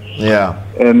the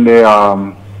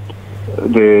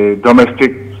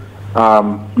domestic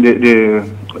the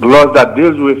laws that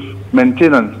deals with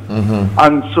maintenance.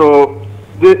 And so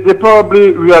they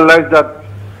probably realized that,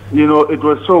 you know, it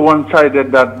was so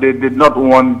one-sided that they did not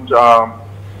want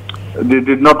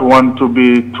to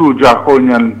be too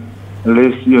draconian.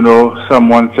 Unless, you know,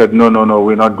 someone said, no,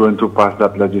 we're not going to pass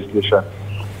that legislation,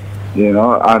 you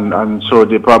know, and so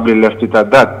they probably left it at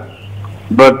that.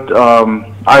 But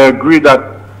I agree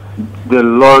that the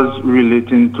laws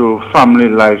relating to family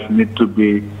life need to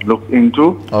be looked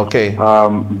into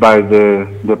by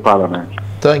the parliament.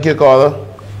 Thank you, caller.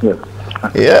 Yes.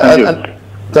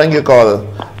 Thank you, caller.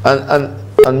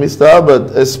 And Mr.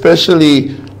 Albert,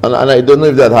 especially, and I don't know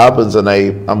if that happens, and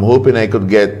I'm hoping I could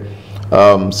get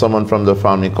someone from the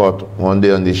family court one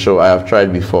day on the show. I have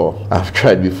tried before.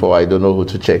 I don't know who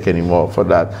to check anymore for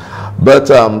that. But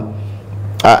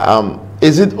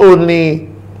is it only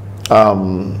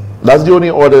that's the only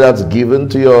order that's given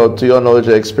to your knowledge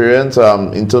or experience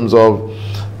in terms of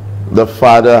the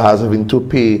father having to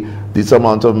pay this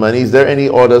amount of money? Is there any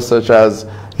order such as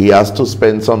he has to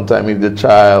spend some time with the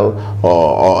child,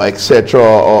 or etc.,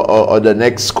 or the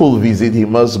next school visit he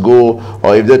must go,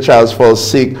 or if the child falls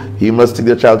sick he must take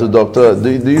the child to doctor?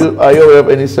 Are you aware of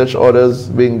any such orders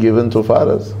being given to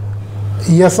fathers?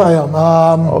 Yes, I am.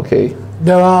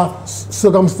 There are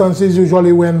circumstances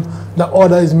usually when the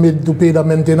order is made to pay the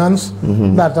maintenance,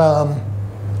 that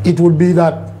it would be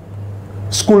that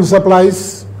school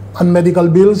supplies and medical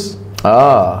bills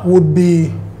would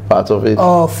be part of it,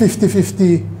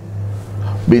 50-50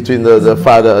 between the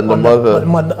father and the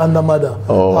mother.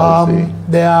 Oh, I see.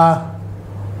 There are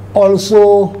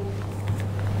also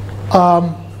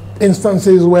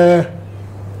instances where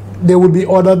they would be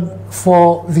ordered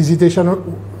for visitation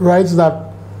rights,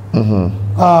 that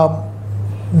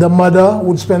the mother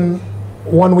would spend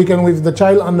one weekend with the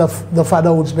child and the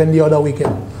father would spend the other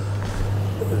weekend.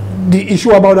 the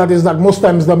issue about that is that most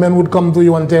times the men would come to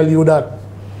you and tell you that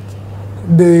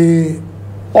the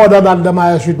order that the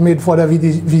magistrate made for the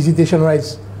visitation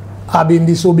rights are being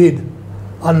disobeyed,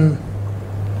 and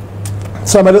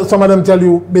some of them tell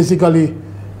you basically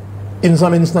in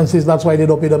some instances that's why they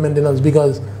don't pay the maintenance,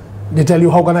 because they tell you,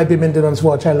 how can I pay maintenance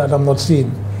for a child that I'm not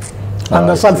seeing? And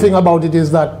the sad thing about it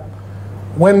is that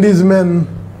when these men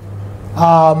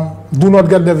do not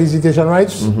get their visitation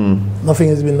rights, nothing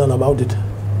has been done about it.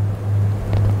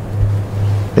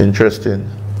 Interesting.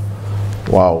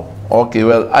 Wow. Okay,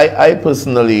 well, I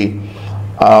personally,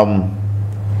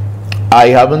 I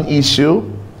have an issue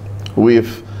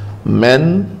with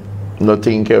men not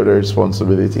taking care of their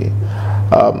responsibility.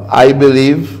 I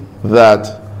believe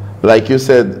that, like you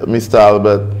said, Mr.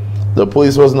 Albert, the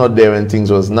police was not there when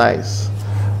things was nice.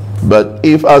 But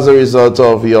if as a result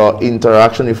of your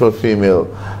interaction with a female,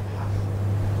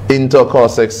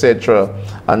 intercourse, etc.,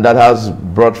 and that has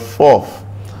brought forth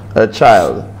a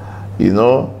child, you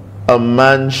know, a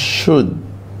man should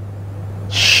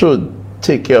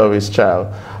take care of his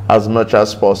child as much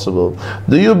as possible.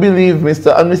 Do you believe,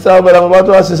 Mr. Albert, I'm about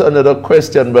to ask this another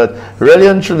question, but really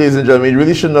and truly, ladies and gentlemen, it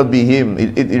really should not be him.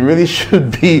 It really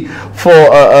should be for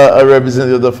a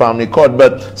representative of the family court.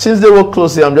 But since they work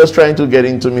closely, I'm just trying to get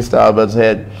into Mr. Albert's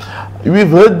head. We've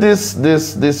heard this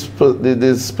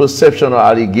perception or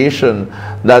allegation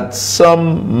that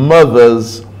some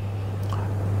mothers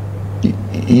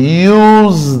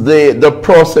use the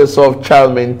process of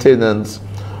child maintenance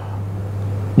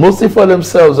mostly for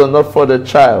themselves and not for the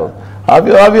child. Have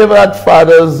you ever had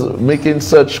fathers making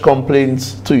such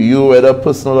complaints to you, whether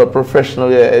personal or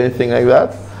professional or anything like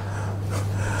that?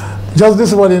 Just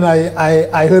this morning,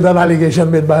 I heard an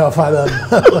allegation made by a father.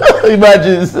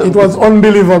 Imagine. It was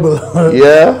unbelievable.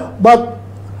 Yeah. But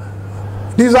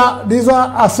these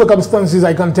are circumstances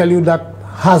I can tell you that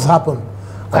has happened.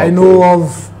 Okay. I know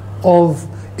of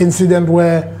incident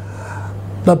where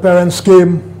the parents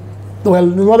came. Well,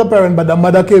 not the parent, but the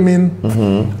mother came in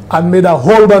and made a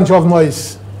whole bunch of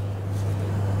noise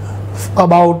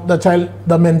about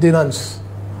the maintenance.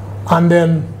 And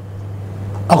then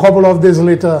a couple of days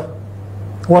later,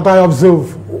 what I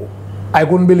observed, I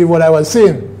couldn't believe what I was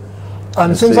seeing.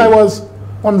 And since I was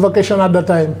on vacation at the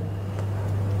time,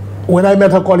 when I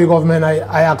met a colleague of mine,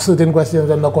 I asked certain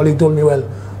questions, and the colleague told me, well,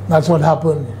 that's what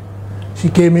happened. She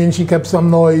came in, she kept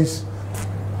some noise,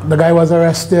 the guy was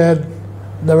arrested,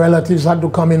 the relatives had to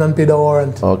come in and pay the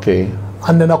warrant. Okay.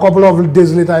 And then a couple of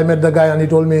days later, I met the guy and he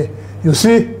told me, you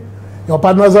see, your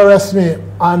partners arrest me,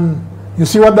 and you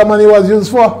see what the money was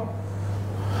used for?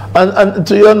 And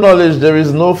to your knowledge, there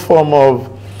is no form of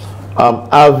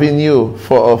avenue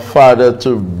for a father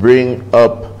to bring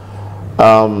up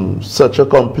such a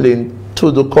complaint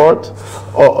to the court?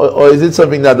 Or is it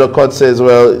something that the court says,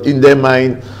 well, in their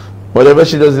mind, whatever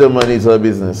she does with the money is her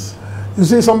business? You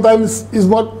see, sometimes it's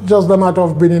not just a matter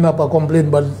of bringing up a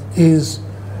complaint, but is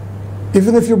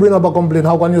even if you bring up a complaint,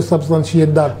 how can you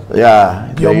substantiate that?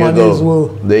 Yeah, your money is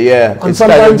well. It's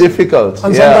kind of difficult.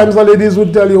 And sometimes the ladies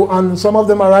would tell you, and some of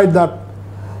them are right, that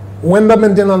when the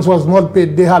maintenance was not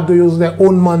paid, they had to use their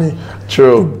own money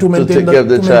to maintain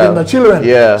the children.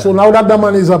 Yeah. So now that the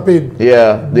monies are paid, they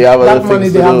have that money,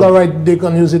 they have the right, they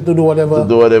can use it to do whatever, else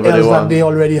that they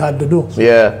already had to do.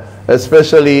 Yeah.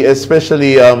 Especially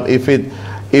if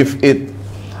it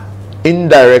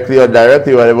indirectly or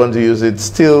directly, whatever you want to use it,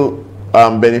 still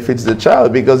benefits the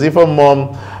child. Because if a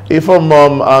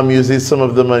mom uses some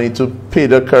of the money to pay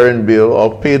the current bill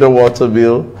or pay the water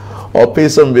bill or pay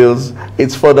some bills,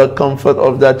 it's for the comfort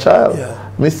of that child.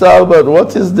 Yeah. Mr. Albert,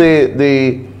 what is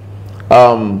the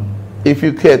if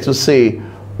you care to say,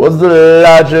 what's the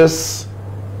largest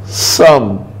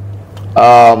sum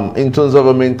in terms of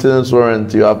a maintenance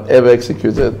warrant you have ever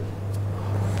executed?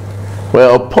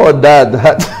 Well, a poor dad.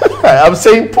 I'm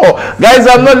saying poor. Guys,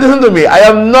 listen to me. I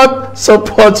am not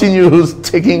supporting you who's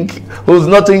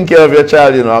not taking care of your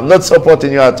child, you know. I'm not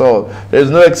supporting you at all. There's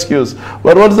no excuse.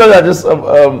 But what's the largest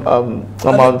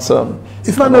amount sum?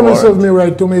 If my memory serves me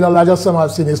right, to me the largest sum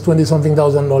I've seen is $20-something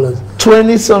thousand.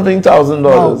 $20-something thousand.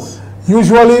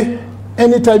 Usually,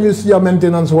 anytime you see a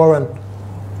maintenance warrant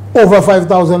over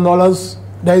 $5,000,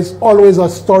 there is always a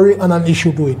story and an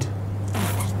issue to it.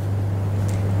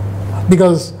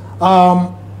 Because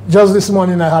just this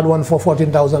morning I had one for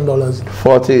 $14,000.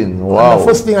 14, wow. And the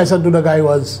first thing I said to the guy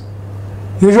was,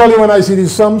 usually when I see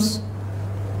these sums,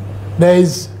 there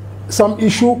is some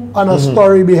issue and a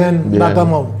story behind that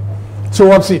amount. So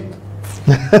what's it?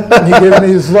 And he gave me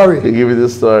his story. He gave me the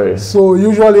story. So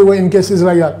usually when in cases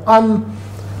like that, and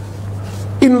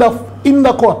in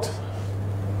the court,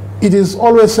 it is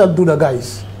always said to the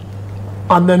guys,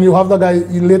 And then you have the guy,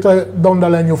 later down the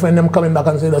line, you find them coming back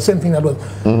and say the same thing that was.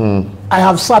 I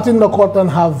have sat in the court and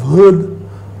have heard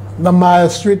the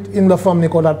magistrate in the family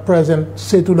court at present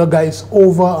say to the guys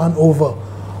over and over,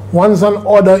 once an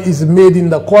order is made in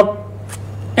the court,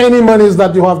 any monies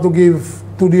that you have to give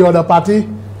to the other party,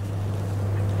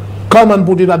 come and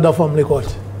put it at the family court.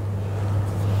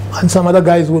 And some other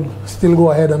guys would still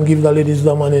go ahead and give the ladies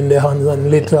the money in their hands,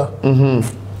 and later,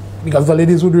 because the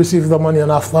ladies would receive the money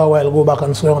and after a while go back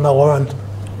and swear on a warrant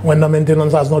when the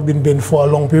maintenance has not been paid for a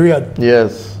long period.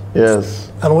 Yes,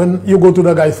 yes. And when you go to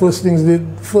the guy, first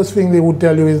thing they would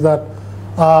tell you is that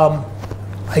I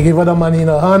gave her the money in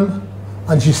her hand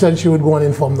and she said she would go and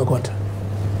inform the court.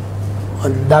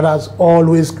 And that has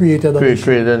always created an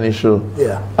issue.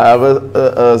 Yeah. I have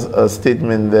a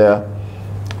statement there,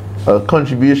 a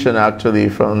contribution actually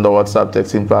from the WhatsApp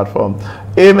texting platform.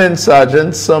 Amen,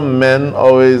 Sergeant. Some men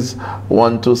always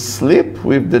want to sleep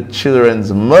with the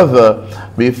children's mother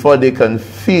before they can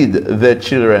feed their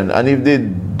children. And if they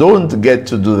don't get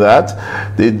to do that,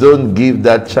 they don't give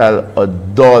that child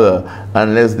 $1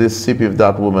 unless they sleep with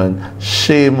that woman.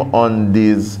 Shame on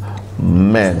these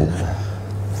men.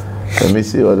 Let me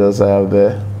see what else I have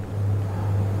there.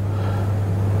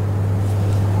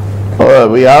 All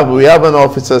right, we have an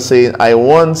officer saying, I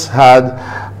once had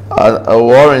a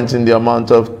warrant in the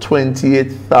amount of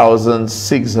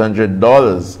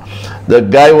 $28,600. The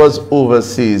guy was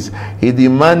overseas. He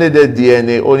demanded a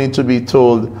DNA only to be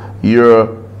told,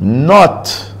 you're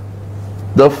not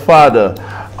the father.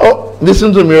 Oh,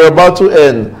 listen to me, we're about to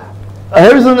end.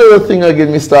 Here's another thing again,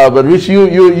 Mr. Albert, which you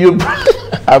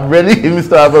I'm ready,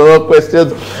 Mr. Albert, a lot of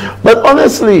questions. But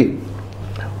honestly,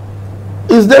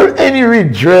 is there any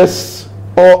redress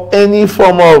or any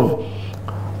form of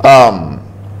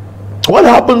what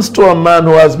happens to a man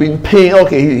who has been paying?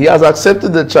 Okay, he has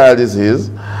accepted the child is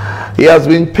his. He has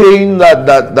been paying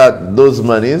those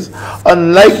monies.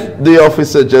 Unlike the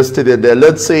officer just stated there,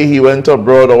 let's say he went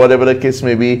abroad or whatever the case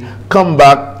may be, come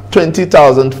back,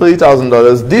 $20,000,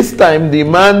 $30,000. This time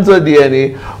demands a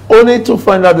DNA only to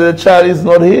find out that the child is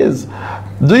not his.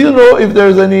 Do you know if there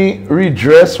is any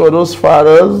redress for those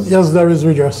fathers? Yes, there is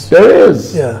redress. There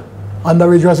is? Yeah. And the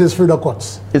redress is through the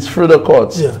courts. It's through the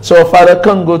courts? Yeah. So a father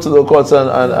can go to the courts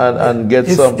and get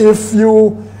some... If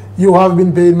you have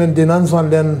been paid maintenance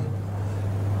and then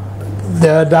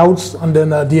there are doubts and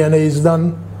then a DNA is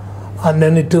done and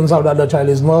then it turns out that the child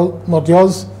is not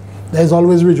yours, there is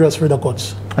always redress through the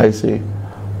courts. I see.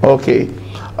 Okay.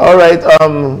 All right,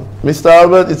 Mr.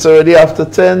 Albert, it's already after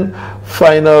 10.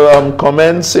 Final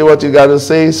comments, say what you got to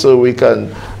say so we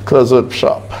can close up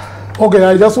shop. Okay,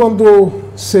 I just want to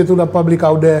say to the public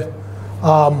out there,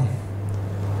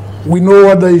 we know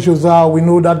what the issues are. We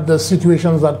know that the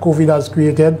situations that COVID has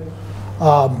created.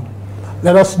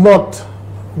 Let us not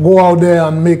go out there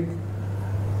and make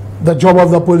the job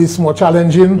of the police more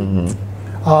challenging.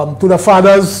 To the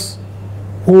fathers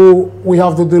who we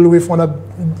have to deal with on a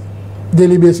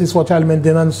daily basis for child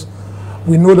maintenance,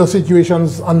 we know the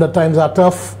situations and the times are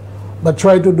tough, but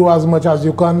try to do as much as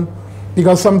you can,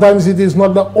 because sometimes it is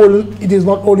not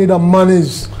only the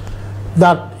monies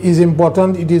that is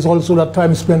important, it is also the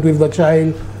time spent with the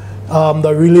child,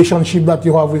 the relationship that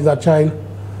you have with that child.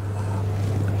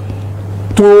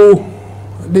 To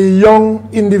the young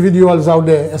individuals out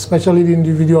there, especially the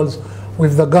individuals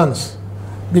with the guns,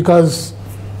 because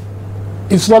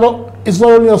it's not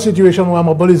only a situation where I'm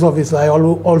a police officer, I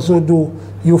also do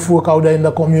youth work out there in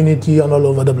the community and all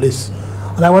over the place.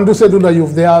 And I want to say to the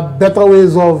youth, there are better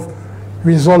ways of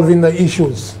resolving the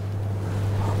issues.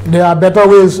 There are better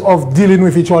ways of dealing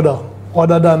with each other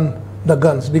than the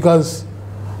guns, because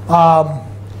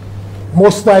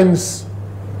most times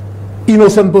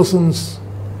innocent persons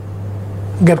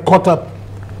get caught up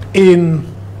in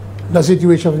the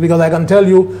situations, because I can tell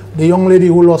you, the young lady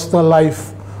who lost her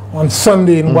life on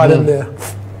Sunday in Guaden there,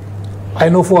 I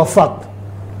know for a fact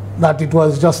that it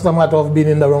was just a matter of being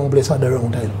in the wrong place at the wrong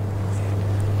time.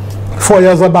 4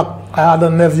 years back, I had a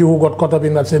nephew who got caught up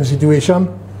in that same situation,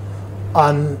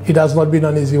 and it has not been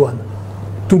an easy one.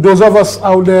 To those of us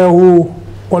out there who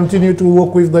continue to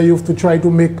work with the youth to try to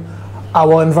make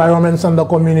our environments and the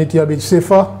community a bit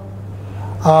safer,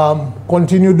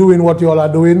 continue doing what you all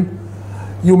are doing.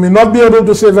 You may not be able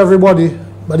to save everybody,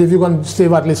 but if you can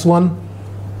save at least one,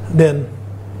 then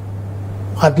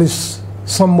at least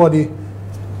somebody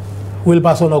will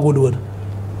pass on a good word.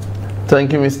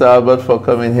 Thank you, Mr. Albert, for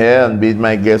coming here and being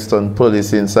my guest on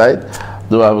Police Insight.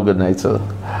 Do have a good night, sir.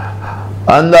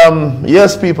 And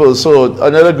yes, people, so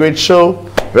another great show,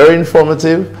 very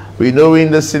informative. We know we're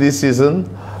in the silly season,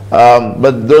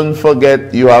 but don't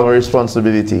forget you have a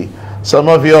responsibility. Some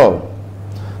of y'all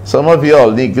Some of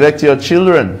y'all neglect your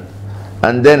children,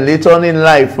 and then later on in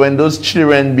life, when those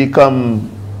children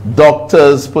become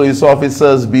doctors, police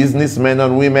officers, businessmen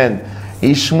and women,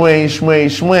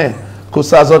 ishmwe,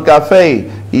 kusazot cafe,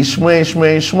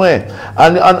 ishmwe.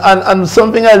 And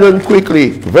something I learned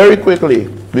quickly, very quickly,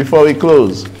 before we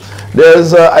close.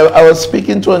 I was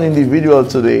speaking to an individual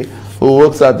today who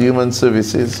works at Human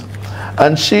Services,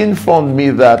 and she informed me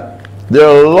that there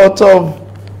are a lot of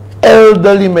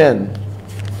elderly men,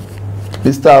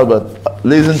 Mr. Albert,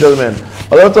 ladies and gentlemen,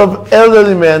 a lot of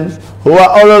elderly men who are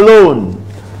all alone.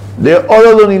 They're all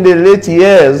alone in their late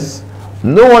years.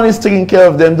 No one is taking care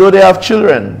of them, though they have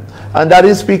children. And that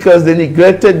is because they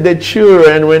neglected their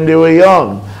children when they were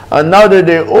young. And now that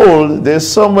they're old, they're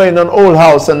somewhere in an old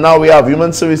house, and now we have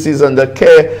Human Services and the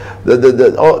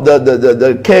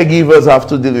caregivers have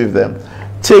to deal with them.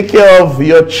 Take care of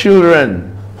your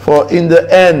children, for in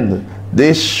the end,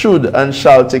 they should and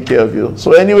shall take care of you.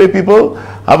 So anyway, people,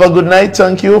 have a good night.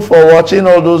 Thank you for watching.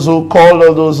 All those who called,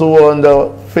 all those who were on the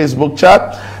Facebook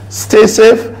chat. Stay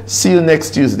safe. See you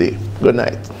next Tuesday. Good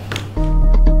night.